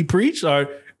 then do he preach? Or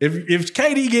if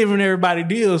KD giving everybody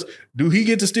deals, do he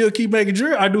get to still keep making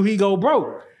jewelry, or do he go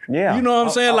broke? Yeah, you know what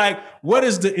I'm saying? Like, what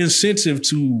is the incentive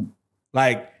to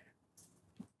like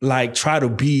try to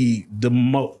be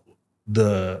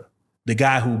the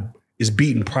guy who is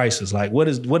beating prices? Like, what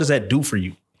does that do for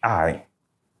you? All right,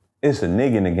 it's a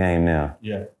nigga in the game now.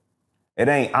 Yeah, it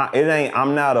ain't.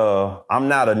 I'm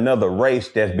not another race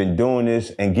that's been doing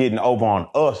this and getting over on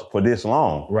us for this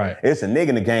long. Right. It's a nigga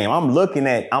in the game. I'm looking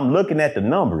at the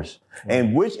numbers,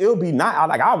 and which it'll be not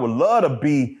like I would love to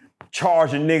be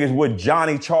charging niggas what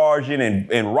Johnny charging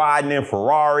and riding in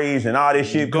Ferraris and all this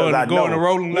shit. Going to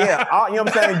rolling. Yeah, you know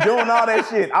what I'm saying? Doing all that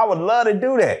shit. I would love to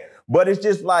do that. But it's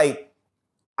just like,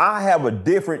 I have a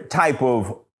different type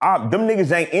of, them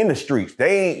niggas ain't in the streets.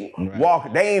 They ain't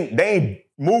walking, they ain't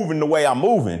moving the way I'm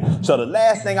moving. So the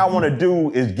last thing I want to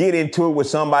do is get into it with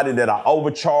somebody that I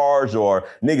overcharge, or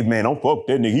niggas, man, don't fuck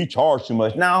that nigga, he charged too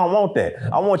much. Nah, I don't want that.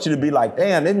 I want you to be like,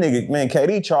 damn, this nigga, man,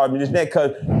 KD charged me this, that,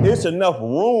 because it's enough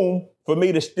room for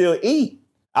me to still eat.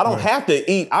 I don't have to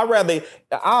eat.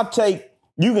 I'll take,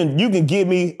 you can give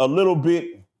me a little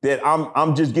bit that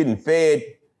I'm just getting fed,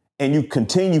 and you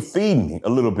continue feeding me a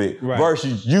little bit,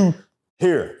 versus you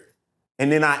here.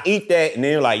 And then I eat that, and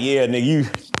then you're like, yeah, nigga,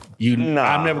 nah,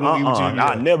 I'm never gonna eat with you.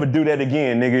 I'll never do that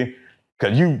again, nigga.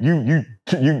 Cause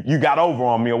you got over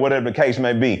on me, or whatever the case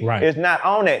may be. Right. It's not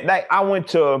on that. Like I went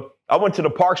to the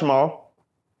Parks Mall,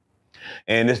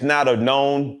 and it's not a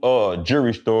known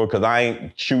jewelry store, cause I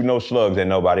ain't shooting no slugs at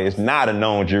nobody. It's not a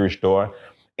known jewelry store.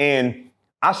 And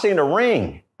I seen a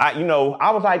ring. I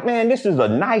was like, man, this is a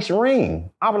nice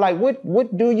ring. I was like,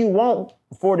 what do you want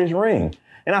for this ring?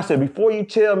 And I said, before you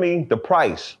tell me the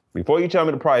price,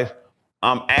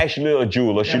 I'm actually a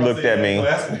jeweler. She looked at me.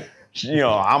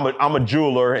 I'm a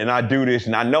jeweler, and I do this,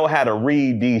 and I know how to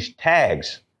read these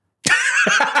tags.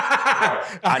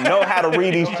 I know how to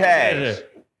read these tags.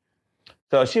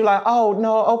 So she like, oh,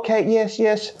 no, okay, yes.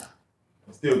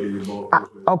 Still give you both.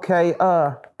 Okay,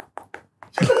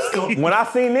 when I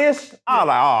seen this, I was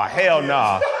like, oh, hell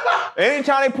nah.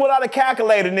 Anytime they pull out a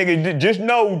calculator, nigga, just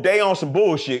know they on some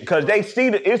bullshit, because they see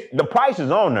the price is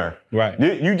on there. Right.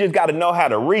 You just got to know how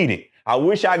to read it. I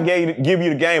wish I could give you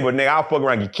the game, but nigga, I'll fuck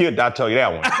around and get killed. I'll tell you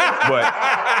that one. But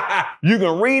you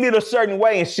can read it a certain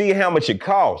way and see how much it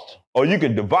costs. Or you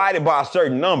can divide it by a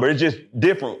certain number. It's just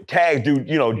different tags,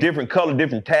 different color,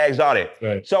 different tags, all that.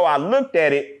 Right. So I looked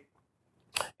at it,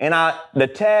 and the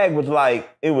tag was like,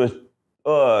 it was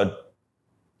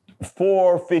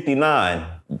 $459,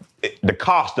 the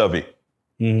cost of it.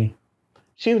 Mm-hmm.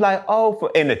 She was like,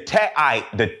 and the tag,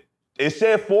 it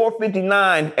said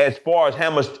 $459 as far as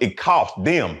how much it cost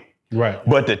them. Right.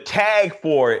 But the tag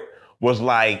for it was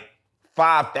like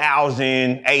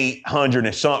 $5,800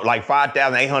 and something, like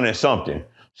 $5,800 and something.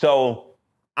 So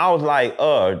I was like,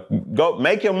 go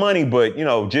make your money, but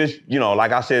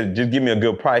like I said, just give me a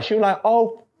good price. She was like,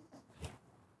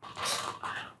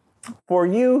 for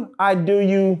you, I do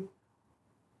you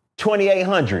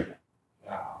 $2,800.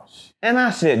 And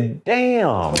I said,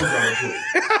 damn.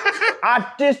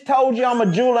 I just told you I'm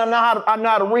a jeweler. I know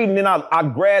how to read. And then I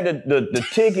grabbed the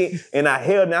ticket and I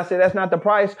held it and I said, that's not the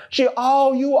price. She,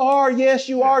 oh, you are. Yes,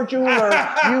 you are jeweler.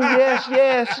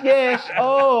 Yes.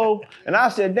 Oh. And I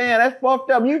said, damn, that's fucked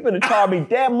up. You finna charge me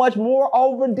that much more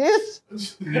over this?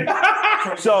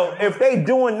 So if they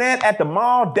doing that at the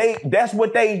mall, that's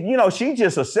what they, she's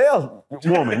just a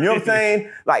saleswoman. You know what I'm saying?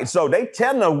 Like, so they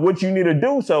telling her what you need to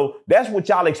do. So that's what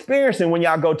y'all experiencing when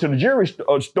y'all go to the jewelry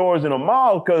stores in a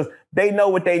mall, because they know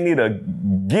what they need to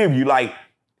give you. Like,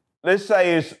 let's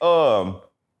say it's what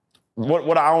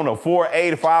I don't know,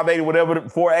 480, 580, whatever,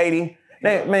 480.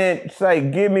 Man, say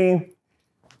give me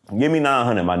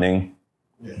 900, my nigga.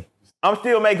 Yeah. I'm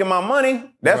still making my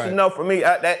money. That's enough for me.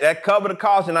 That covered the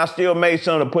cost, and I still made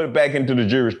something to put it back into the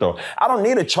jewelry store. I don't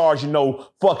need to charge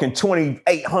fucking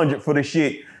 $2,800 for this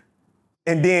shit.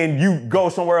 And then you go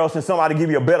somewhere else and somebody give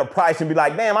you a better price and be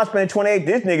like, damn, I spent $28.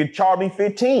 This nigga charged me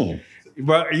 $15.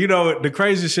 But the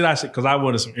craziest shit I said, because I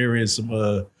wanted some earrings,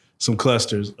 some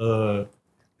clusters, and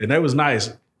that was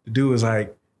nice. The dude was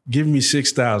like, give me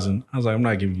 6,000. I was like, I'm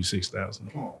not giving you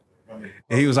 6,000.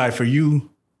 And he was like, for you,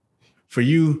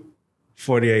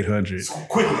 4,800. So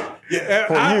quickly. Yeah,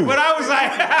 but I was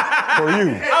like, for you.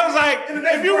 I was like,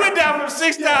 if you went down from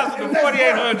 6,000 to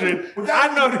 4,800,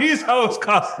 I know these hoes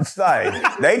cost.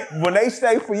 When they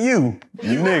say for you,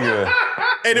 nigga.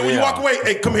 And then when you walk away,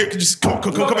 hey, come here, come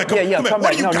back. Come back.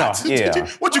 What you got? Yeah.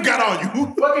 What you got on you?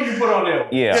 What can you put on there?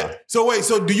 Yeah. So wait,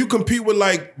 do you compete with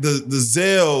like the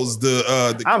Zelles,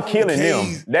 the I'm killing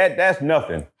them. That's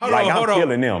nothing. I'm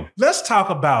killing them. Let's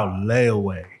talk about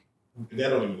layaway. That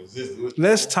don't even exist.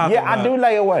 Let's talk about... I do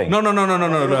layaway. No.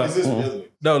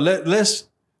 No, let's...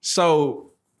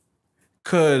 So,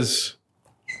 because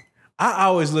I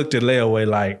always looked at layaway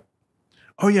like,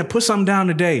 oh yeah, put something down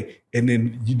today. And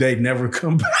then they never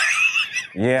come back.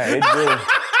 Yeah, it do.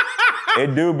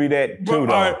 It do be that too,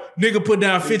 though. Or nigga put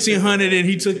down 1,500 and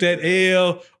he took that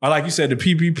L, or like you said, the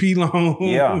PPP loan.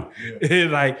 Yeah.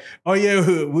 And like, oh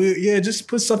yeah, just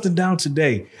put something down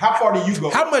today. How far do you go?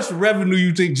 How much revenue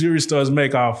you think jewelry stores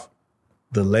make off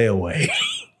the layaway?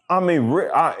 I mean,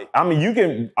 you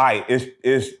can.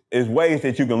 It's ways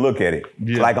that you can look at it.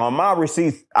 Yeah. Like on my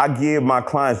receipts, I give my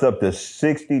clients up to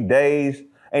 60 days.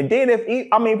 And then if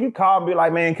you call and be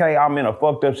like, man, K, I'm in a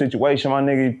fucked up situation, my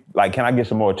nigga. Like, can I get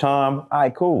some more time? All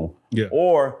right, cool. Yeah.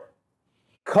 Or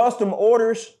custom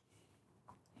orders,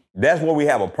 that's where we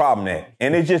have a problem at.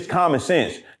 And it's just common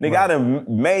sense. Nigga, I done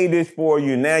made this for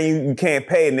you. Now you can't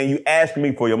pay it. And then you ask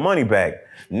me for your money back.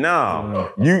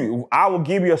 No. I will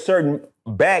give you a certain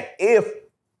back if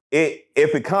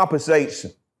it compensates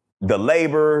the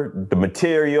labor, the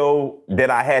material that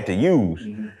I had to use.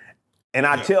 Mm-hmm. And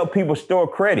I tell people store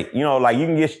credit. Like you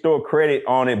can get store credit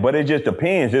on it, but it just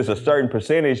depends. There's a certain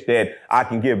percentage that I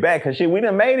can give back. Cause shit, we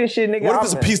done made this shit, nigga. What if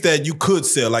it's a piece that you could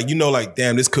sell? Like,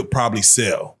 damn, this could probably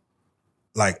sell.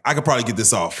 Like, I could probably get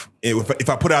this off if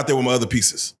I put it out there with my other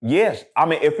pieces. Yes. I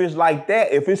mean, if it's like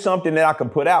that, if it's something that I can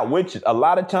put out, which a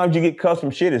lot of times you get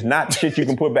custom shit, it's not shit you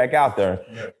can put back out there.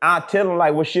 Yeah. I tell them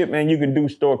like, well, shit, man, you can do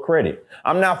store credit.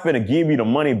 I'm not finna give you the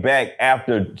money back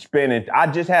after spending. I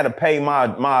just had to pay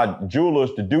my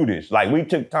jewelers to do this. Like, we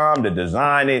took time to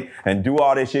design it and do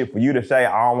all this shit for you to say,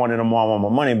 I don't want it no more, I want my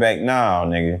money back. No,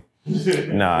 nigga.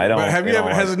 Nah, it don't. But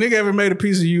has a nigga ever made a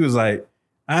piece of you was like,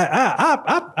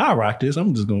 I rock this.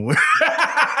 I'm just gonna wear.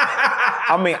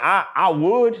 I mean, I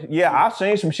would. Yeah, I've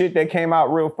seen some shit that came out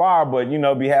real fire, but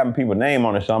be having people name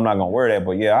on it, so I'm not gonna wear that.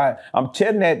 But yeah, I'm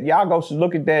telling that y'all go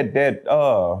look at that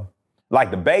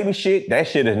like the baby shit. That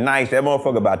shit is nice. That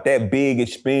motherfucker about that big, it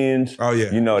spins. Oh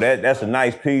yeah. That's a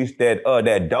nice piece. That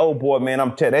Doughboy, man,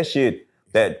 I'm telling that shit.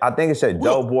 That I think it said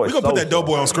Doughboy. We're gonna put that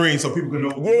Doughboy on screen so people can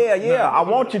know. Yeah. I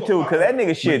want you to, cause that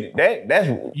nigga shit. That's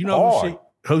hard.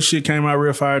 Her shit came out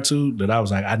real fire too. That I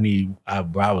was like, I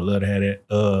would love to have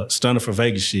that Stunner for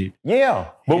Vegas shit. Yeah,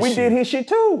 but we did his shit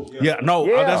too. Yeah,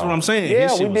 that's what I'm saying.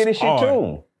 Yeah, we did his shit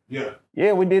too.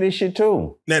 Yeah, we did his shit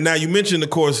too. Now you mentioned, of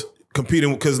course,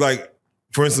 competing because, like,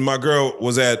 for instance, my girl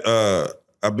was at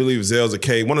I believe Zelles or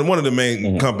K, one of the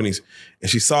main companies,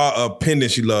 and she saw a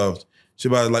pendant she loved. She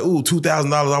was like, "Ooh,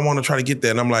 $2,000. I want to try to get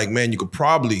that." And I'm like, "Man, you could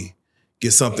probably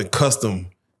get something custom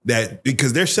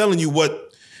because they're selling you what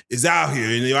is out here.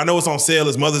 And I know it's on sale,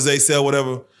 it's Mother's Day sale,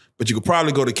 whatever, but you could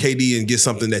probably go to KD and get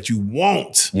something that you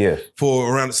want for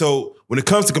around. So when it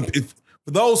comes to,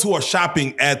 for those who are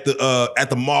shopping at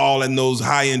the mall and those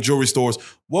high-end jewelry stores,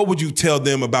 what would you tell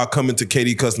them about coming to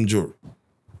KD Custom Jewelry?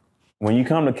 when you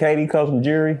come to KD Custom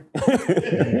Jewelry,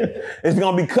 it's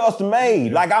gonna be custom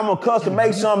made. Like I'm gonna custom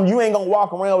make something. You ain't gonna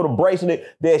walk around with a bracelet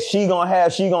that she gonna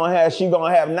have.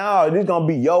 Now it's gonna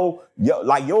be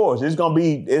like yours. It's gonna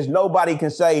be. It's nobody can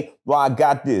say, well, I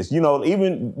got this. You know,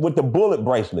 even with the bullet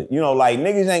bracelet. You know, like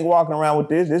niggas ain't walking around with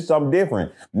this. This is something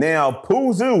different. Now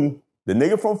Puzu, the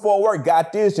nigga from Fort Worth,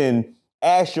 got this in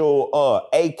actual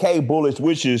AK bullets,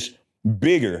 which is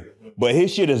bigger. But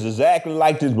his shit is exactly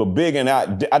like this, but bigger. And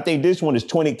I think this one is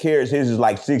 20 carats. His is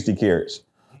like 60 carats.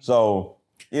 So,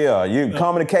 yeah, you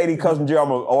coming to KD Custom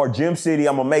Jewelry or Gym City,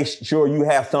 I'm going to make sure you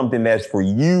have something that's for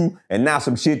you and not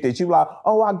some shit that you like,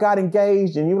 oh, I got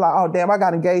engaged. And you like, oh, damn, I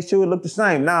got engaged too. It look the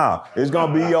same. Nah, it's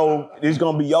going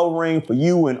to be your ring for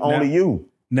you and only you.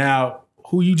 Now,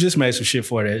 who you just made some shit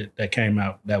for that came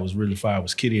out that was really fire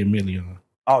was Kitty and Million.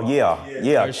 Oh,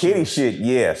 yeah. Kitty shit,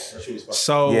 yes.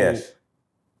 So, yes.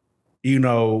 You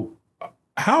know,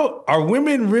 how are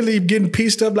women really getting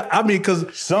pieced up? Like, I mean, because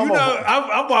you know,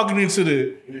 I'm walking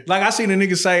into I seen a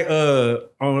nigga say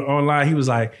online, he was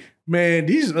like, man,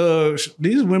 these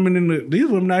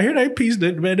women out here, they piece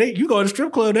that man. You go to the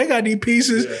strip club, they got these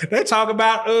pieces. Yeah. They talk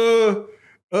about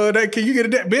can you get a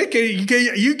dance? Can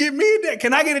you get me a dance?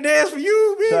 Can I get a dance for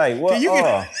you? Man?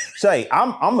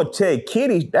 I'm gonna tell you,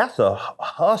 Kitty, that's a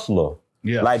hustler.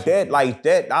 Yeah, like that.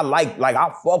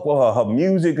 I fuck with her. Her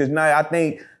music is nice. I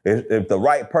think if the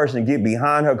right person get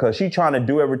behind her, cause she trying to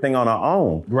do everything on her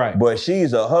own. Right. But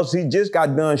she's a hustler. She just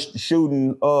got done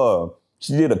shooting.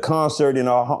 She did a concert in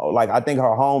I think her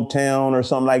hometown or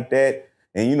something like that.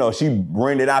 And you know, she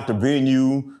rented out the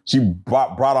venue. She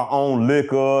brought her own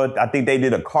liquor. I think they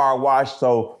did a car wash.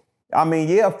 So I mean,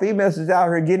 yeah, females is out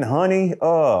here getting honey.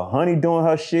 Honey doing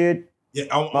her shit. Yeah,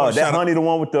 that honey, the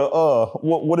one with the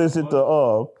what is it?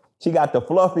 She got the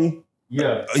fluffy.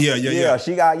 Yeah.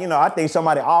 She got, you know, I think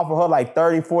somebody offered her like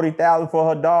 30, 40,000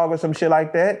 for her dog or some shit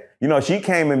like that. You know, she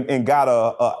came and got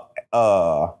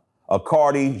a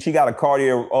Cardi. She got a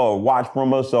Cartier watch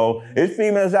from her. So it's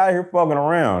females out here fucking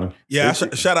around. Yeah,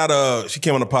 shout out. She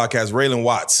came on the podcast, Raylan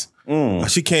Watts.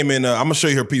 She came in. I'm gonna show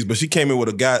you her piece, but she came in with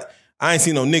a guy. I ain't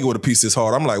seen no nigga with a piece this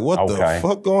hard. I'm like, what the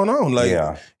fuck going on? Like,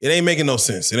 it ain't making no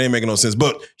sense.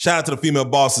 But shout out to the female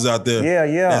bosses out there.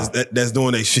 Yeah. That's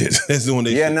doing their shit. That's doing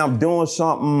their shit. Yeah, and I'm doing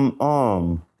something,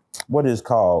 what is it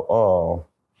called?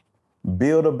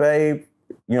 Build a Babe.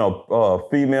 You know,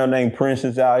 female named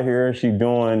Princess out here. She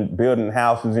building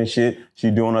houses and shit.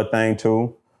 She doing her thing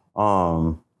too.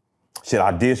 I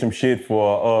did some shit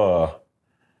for,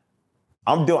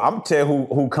 I'm tell you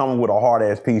who coming with a hard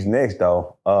ass piece next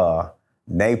though.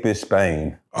 Naples,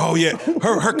 Spain. Oh yeah,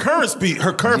 her current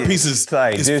piece is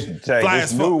this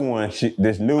new one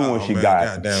she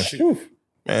got.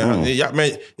 Goddamn,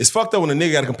 man, it's fucked up when a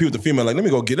nigga got to compete with the female. Like, let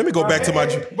me go back to my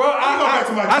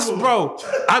bro.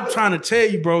 I'm trying to tell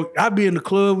you, bro. I be in the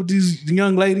club with these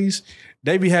young ladies.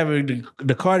 They be having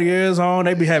the Cartiers on.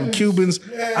 They be having Cubans.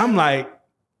 I'm like,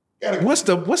 what's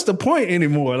the point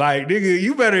anymore? Like, nigga,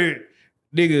 you better.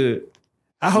 Nigga,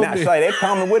 I hope they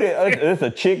coming with it. It's a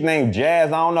chick named Jazz.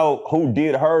 I don't know who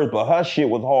did hers, but her shit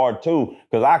was hard too.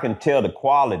 Cause I can tell the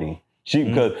quality.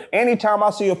 Because anytime I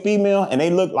see a female and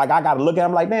they look like I gotta look at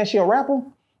them like, man, she a rapper?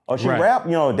 Or she rap?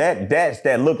 You know, that's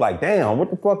that look like, damn, what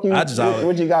the fuck what you got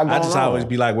going on? I just always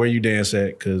be like, where you dance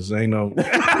at? Cause ain't no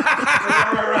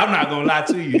I'm not gonna lie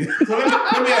to you. So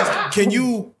let me ask you, can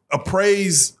you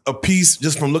appraise a piece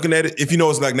just from looking at it? If you know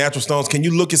it's like natural stones, can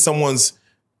you look at someone's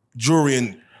jewelry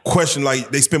and question like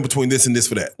they spend between this and this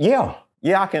for that? Yeah,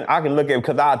 I can look at it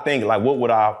because I think like what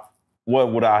would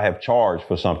I have charged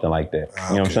for something like that?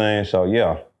 You know what I'm saying? So yeah.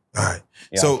 All right.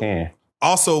 Yeah, so I can.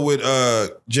 Also with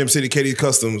Gym City KD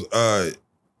Customs,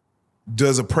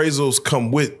 does appraisals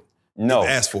come with no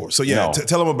ask for? So yeah,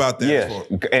 tell them about that. Yes,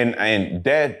 and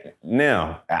that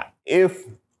now if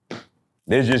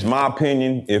this is just my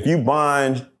opinion, if you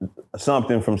buying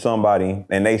something from somebody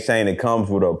and they saying it comes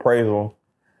with an appraisal,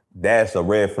 that's a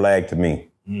red flag to me.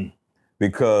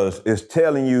 Because it's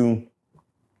telling you,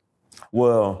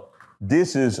 well,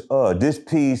 this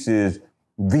piece is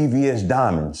VVS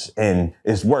diamonds and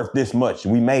it's worth this much.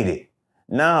 We made it.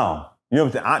 Now, you know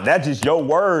what I'm saying? That's just your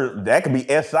word. That could be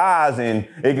SIs and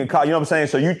it can call, you know what I'm saying?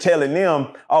 So you telling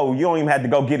them, oh, you don't even have to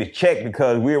go get it checked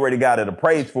because we already got it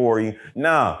appraised for you.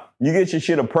 Now, you get your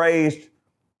shit appraised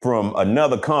from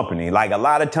another company. Like a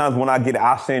lot of times when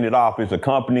I send it off, it's a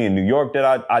company in New York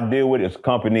that I deal with, it's a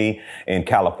company in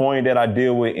California that I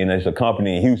deal with, and it's a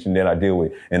company in Houston that I deal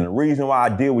with. And the reason why I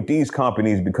deal with these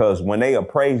companies because when they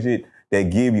appraise it, they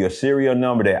give you a serial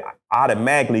number that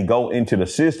automatically go into the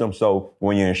system. So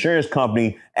when your insurance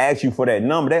company asks you for that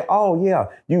number,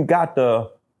 you got the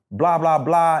blah, blah,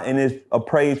 blah, and it's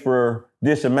appraised for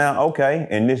this amount. Okay,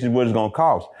 and this is what it's gonna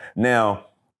cost. Now,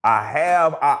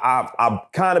 I've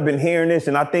kind of been hearing this,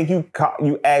 and I think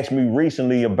you asked me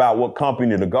recently about what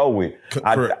company to go with.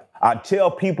 I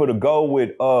tell people to go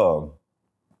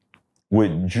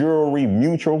with Jewelry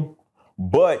Mutual,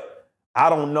 but I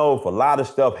don't know if a lot of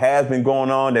stuff has been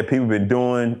going on that people been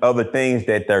doing other things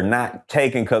that they're not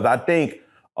taking. Because I think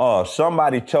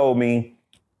somebody told me,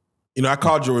 I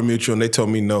called Jewelry Mutual and they told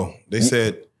me no. They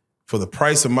said for the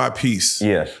price of my piece,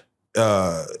 yes,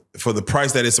 for the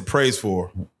price that it's appraised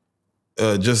for,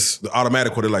 just the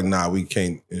automatic, they're like, nah, we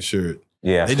can't insure it.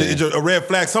 Yeah, it's a red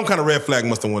flag. Some kind of red flag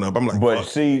must have went up. I'm like, but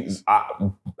see,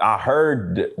 I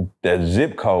heard the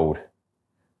zip code.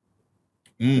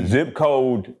 Zip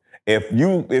code. If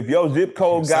your zip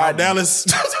code got Dallas,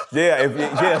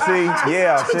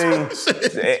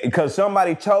 because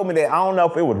somebody told me that, I don't know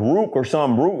if it was Rook or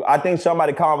some Rook. I think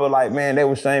somebody called me like, man, they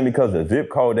were saying because of the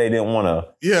zip code they didn't want to.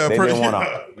 Yeah, they didn't want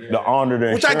to honor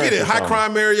the insurance. Which I get it, high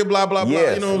crime area, blah blah blah.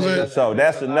 Yes. You know what I'm saying? So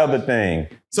that's another thing.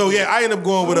 So yeah, I end up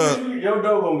going with your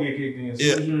dough gonna get kicked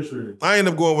in. So I end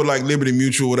up going with like Liberty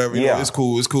Mutual, whatever. You know, it's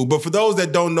cool. But for those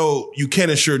that don't know, you can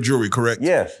insure jewelry, correct?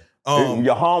 Yes.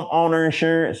 Your homeowner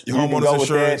insurance, you can go with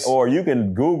that, or you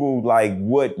can Google like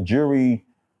what jewelry,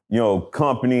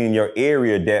 company in your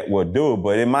area that will do it,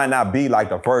 but it might not be like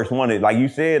the first one. Like you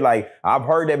said, like I've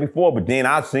heard that before, but then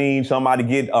I've seen somebody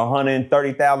get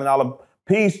 $130,000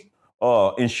 piece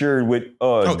insured with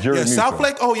jewelry. Yeah,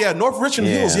 Southlake. Oh yeah, North Richland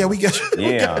Hills. Yeah, we got you.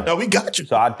 We got you.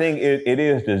 So I think it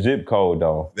is the zip code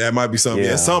though. That might be something.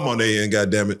 Yeah, some on their end. God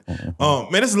damn it.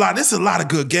 Man, this is a lot of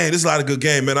good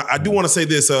game. Man. I do want to say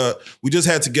this. We just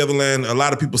had Togetherland. A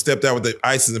lot of people stepped out with the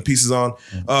ices and pieces on.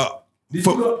 Did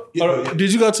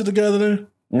you go to Togetherland?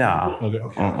 Nah.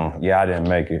 Okay. Yeah, I didn't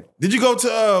make it. Did you go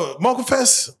to Mocha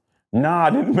Fest? Nah, I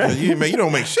didn't make it. You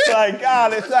don't make shit. Like,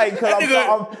 God, it's like, because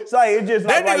I'm saying it's just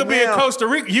that like nigga be in Costa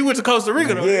Rica. You went to Costa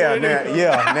Rica though.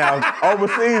 Yeah, now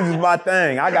overseas is my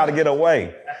thing. I got to get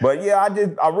away. But yeah,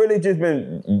 I really just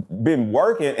been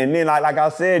working, and then like I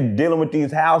said, dealing with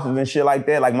these houses and shit like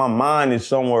that. Like my mind is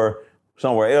somewhere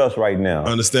else right now.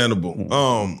 Understandable.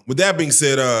 With that being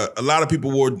said, a lot of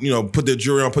people would put their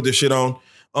jewelry on, put their shit on.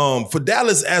 For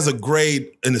Dallas as a grade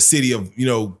in the city of,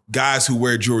 guys who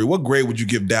wear jewelry, what grade would you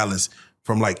give Dallas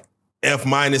from like F-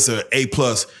 or A+?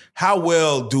 How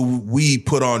well do we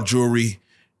put on jewelry?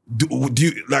 Do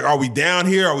you, like, are we down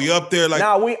here? Are we up there? Like,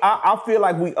 I feel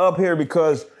like we up here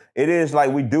because it is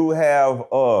like we do have,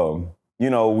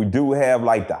 we do have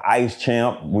like the Ice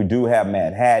Champ. We do have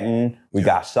Manhattan. We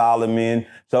got Solomon.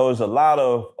 So it's a lot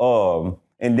of,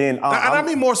 and then I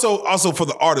mean more so also for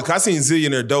the artists. I seen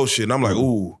Zillionaire Doe shit, and I'm like,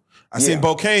 ooh. I seen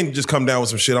Bocane just come down with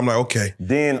some shit. I'm like, okay.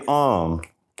 Then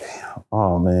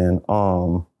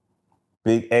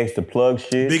Big X the Plug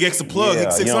shit. Big X the Plug, yeah,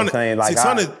 600. You know what I'm saying? Like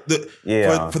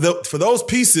for those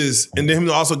pieces, and then him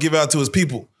to also give out to his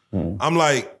people. I'm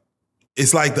like,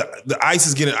 it's like the ice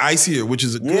is getting icier, which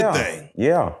is a good thing.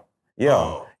 Yeah.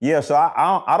 So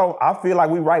I feel like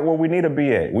we right where we need to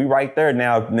be at. We right there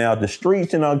now. Now the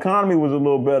streets and the economy was a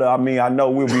little better. I mean, I know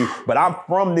we'll be, but I'm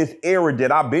from this era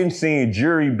that I've been seeing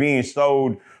jewelry being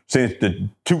sold since the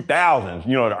 2000s.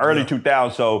 The early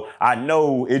 2000s. So I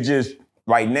know it just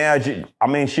right now.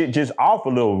 Shit just off a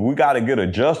little. We got to get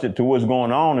adjusted to what's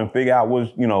going on and figure out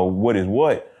what is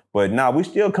what. But now we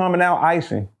still coming out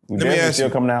icing. We definitely still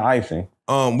coming out icing.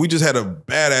 We just had a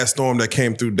badass storm that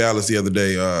came through Dallas the other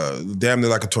day. Damn near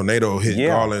like a tornado hit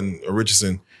Garland or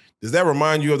Richardson. Does that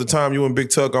remind you of the time you and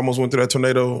Big Tuck almost went through that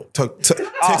tornado?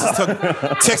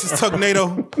 Texas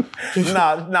tornado?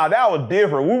 Nah, that was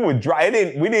different. We would drive.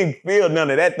 We didn't feel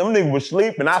none of that. Them niggas was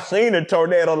sleeping. I seen a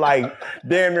tornado like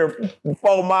damn near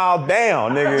 4 miles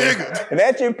down, nigga. And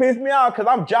that shit pissed me off because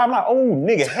I'm driving like, oh,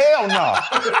 nigga, hell no.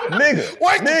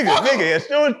 Nigga. As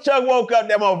soon as Chuck woke up,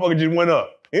 that motherfucker just went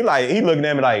up. He looking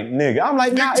at me like, nigga. I'm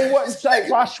like, nah, it wasn't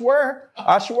safe. I swear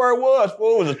it was.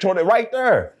 Fool, it was a tornado right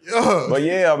there. Yeah. But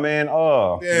yeah, man,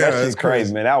 that shit's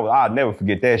crazy, man. I'll never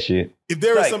forget that shit. If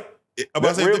there is some...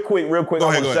 Real quick, I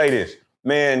want to say this.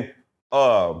 Man,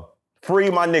 free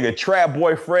my nigga Trap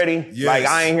Boy Freddy. Yes. Like,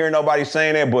 I ain't hearing nobody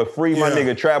saying that, but free my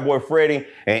nigga Trap Boy Freddy.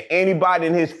 And anybody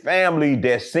in his family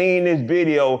that's seen this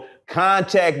video,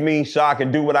 contact me so I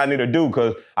can do what I need to do.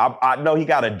 Cause I know he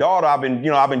got a daughter. I've been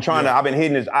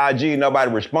hitting his IG,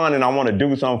 nobody responding. I want to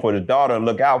do something for his daughter and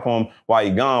look out for him while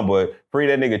he gone. But free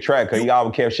that nigga Trap, cause he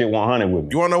always kept shit 100 with me.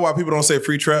 You wanna know why people don't say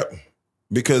free Trap?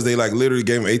 Because they like literally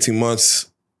gave him 18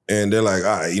 months and they're like,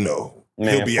 all right,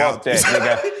 man, he'll be fuck out. That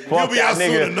nigga. Fuck he'll be that out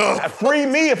nigga. soon enough. Free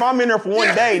me if I'm in there for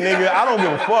one day, nigga. I don't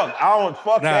give a fuck.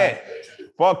 Fuck that.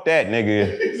 Fuck that,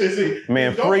 nigga.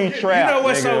 Man, free trap,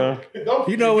 nigga.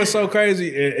 You know what's so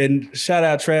crazy? And shout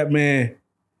out Trap, man.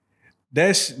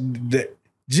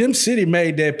 Gym City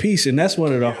made that piece, and that's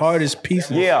one of the hardest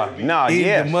pieces in the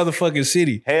motherfucking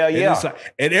city. Hell yeah.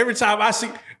 And every time I see...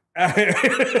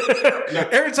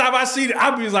 every time I see it,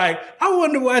 I be like, I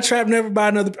wonder why Trap never buy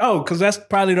another. Oh, because that's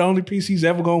probably the only piece he's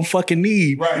ever gonna fucking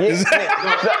need. Right.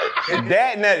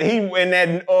 that he and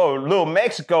that little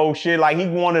Mexico shit, like he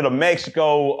wanted a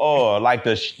Mexico, like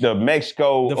the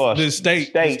Mexico the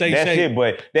state. That's it.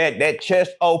 But that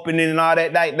chest opening and all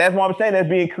that, that's what I'm saying. That's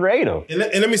being creative. And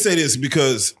let me say this,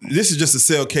 because this is just to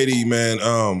sell KD,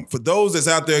 man. For those that's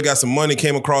out there, got some money,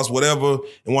 came across whatever,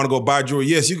 and want to go buy jewelry.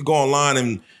 Yes, you can go online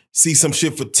and see some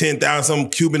shit for 10,000, some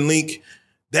Cuban link.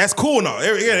 That's cool now.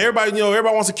 Everybody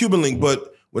wants a Cuban link,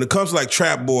 but when it comes to like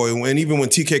Trap Boy, and even when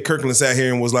TK Kirkland sat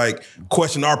here and was like,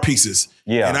 question our pieces.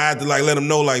 Yeah. And I had to like let him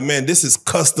know, like, man, this is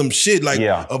custom shit, like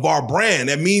of our brand.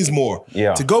 That means more.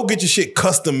 Yeah. To go get your shit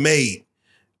custom made,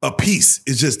 a piece,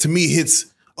 is just, to me, hits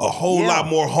a whole lot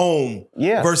more home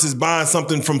versus buying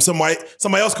something from somebody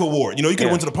else could award. You know, you could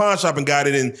have went to the pawn shop and got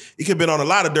it, and it could have been on a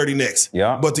lot of dirty necks.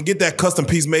 Yeah. But to get that custom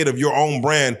piece made of your own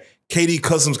brand, KD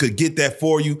Customs could get that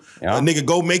for you. Yeah. Nigga,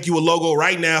 go make you a logo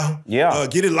right now. Yeah.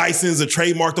 Get it licensed or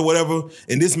trademarked or whatever.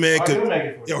 And this man could...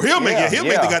 He'll make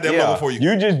the goddamn logo for you.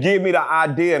 You just give me the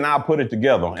idea and I'll put it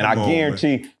together. And I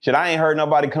guarantee, I ain't heard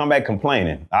nobody come back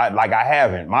complaining. I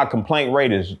haven't. My complaint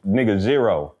rate is, nigga,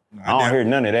 0. I don't hear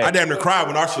none of that. I damn near cried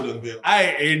when our shit was built.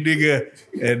 I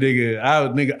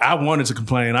wanted to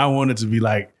complain. I wanted to be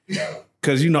like,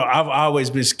 because, you know, I've always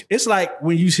been, it's like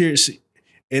when you hear,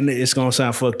 and it's going to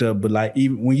sound fucked up, but like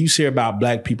even when you hear about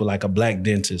black people, like a black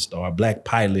dentist or a black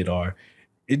pilot, or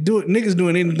niggas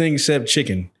doing anything except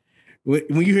chicken. When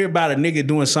you hear about a nigga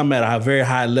doing something at a very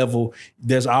high level,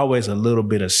 there's always a little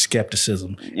bit of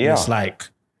skepticism. Yeah. It's like,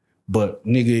 but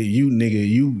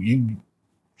you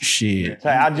shit.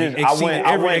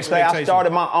 I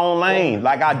started my own lane.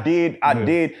 Like I did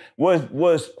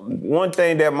was one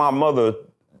thing that my mother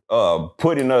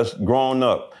put in us growing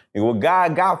up. And what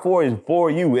God got for is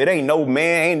for you. It ain't no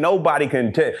man, ain't nobody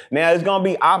can tell. Now it's gonna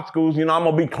be obstacles, you know, I'm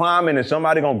gonna be climbing and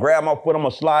somebody gonna grab my foot, I'm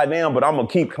gonna slide down, but I'm gonna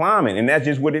keep climbing. And that's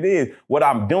just what it is. What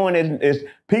I'm doing is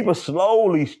people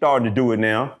slowly starting to do it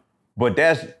now, but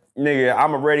that's, nigga, I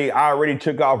already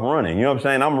took off running. You know what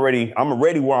I'm saying? I'm ready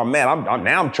where I'm at.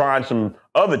 I'm trying some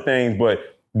other things, but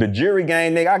the jury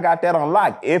game, nigga, I got that on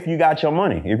lock. If you got your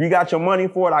money. If you got your money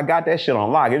for it, I got that shit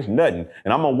on lock. It's nothing.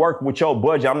 And I'm gonna work with your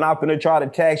budget. I'm not gonna try to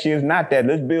tax you. It's not that.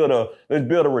 Let's build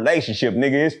a relationship,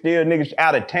 nigga. It's still niggas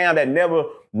out of town that never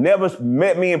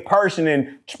met me in person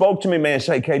and spoke to me, man.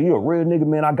 Say, Katie, you a real nigga,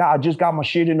 man. I just got my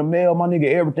shit in the mail, my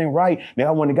nigga, everything right. Now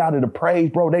I went and got it the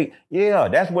praise, bro.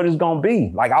 That's what it's gonna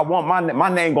be. Like I want my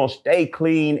name gonna stay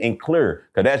clean and clear.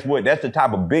 Cause that's the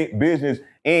type of big business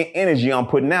and energy I'm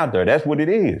putting out there. That's what it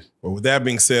is. Well, with that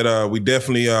being said, we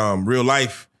definitely,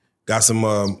 Reallyfe got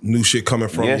some new shit coming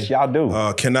from you. Yes, y'all do.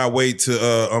 Cannot wait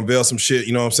to unveil some shit,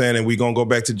 you know what I'm saying? And we gonna go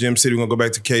back to Gym City, we're gonna go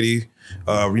back to KD,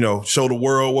 you know, show the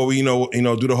world what we, you know,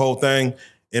 do the whole thing.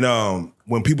 And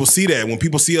when people see that, when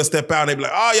people see us step out, they be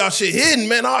like, oh, y'all shit hidden,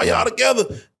 man. Oh, y'all together.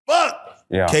 Fuck.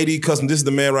 Yeah. KD Custom, this is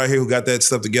the man right here who got that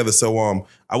stuff together. So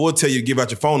I will tell you to give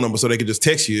out your phone number so they can just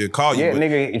text you and call you. Yeah,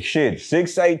 nigga, shit,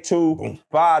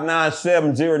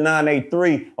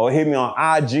 682-597-0983, or hit me on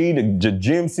IG, the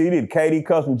Gym City, the KD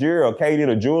Custom Jewelry, or KD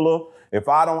the Jeweler. If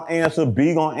I don't answer,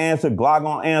 B gonna answer, Glock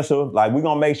gonna answer. Like, we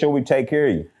gonna make sure we take care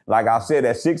of you. Like I said,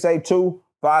 at 682-597-0983,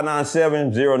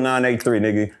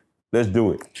 nigga. Let's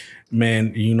do it.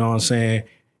 Man, you know what I'm saying?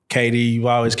 KD, you've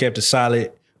always kept it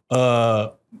solid.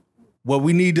 What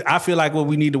we need, I feel like what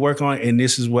we need to work on, and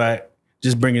this is what,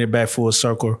 just bringing it back full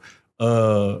circle,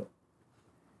 you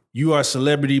are a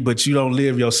celebrity, but you don't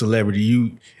live your celebrity.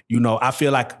 You know, I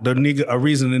feel like a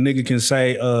reason the nigga can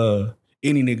say,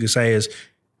 any nigga say is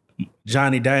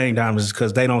Johnny Dang Diamonds is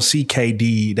because they don't see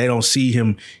KD, they don't see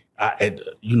him,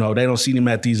 you know, they don't see him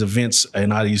at these events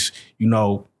and all these, you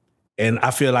know, and I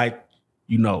feel like,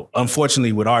 you know,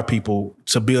 unfortunately with our people,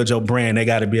 to build your brand, they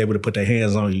got to be able to put their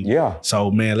hands on you. Yeah. So,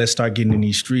 man, let's start getting in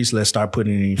these streets. Let's start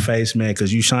putting it in your face, man,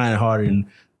 because you shine harder than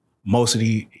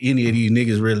any of these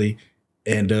niggas, really.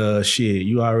 And shit,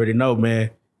 you already know, man,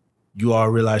 you are a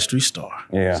real life street star.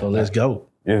 Yeah. So let's go.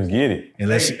 Let's get it. And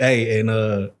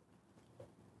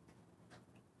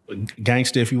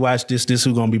gangster, if you watch this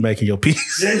who gonna be making your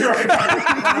piece. Yeah,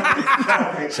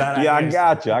 I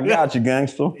got you,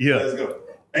 gangster. Yeah. Let's go.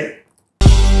 Hey.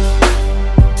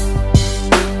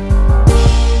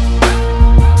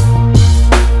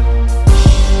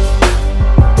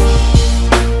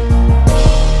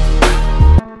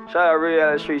 Shout out Reallyfe.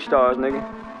 Starz, nigga.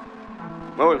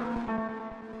 Move.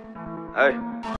 Hey.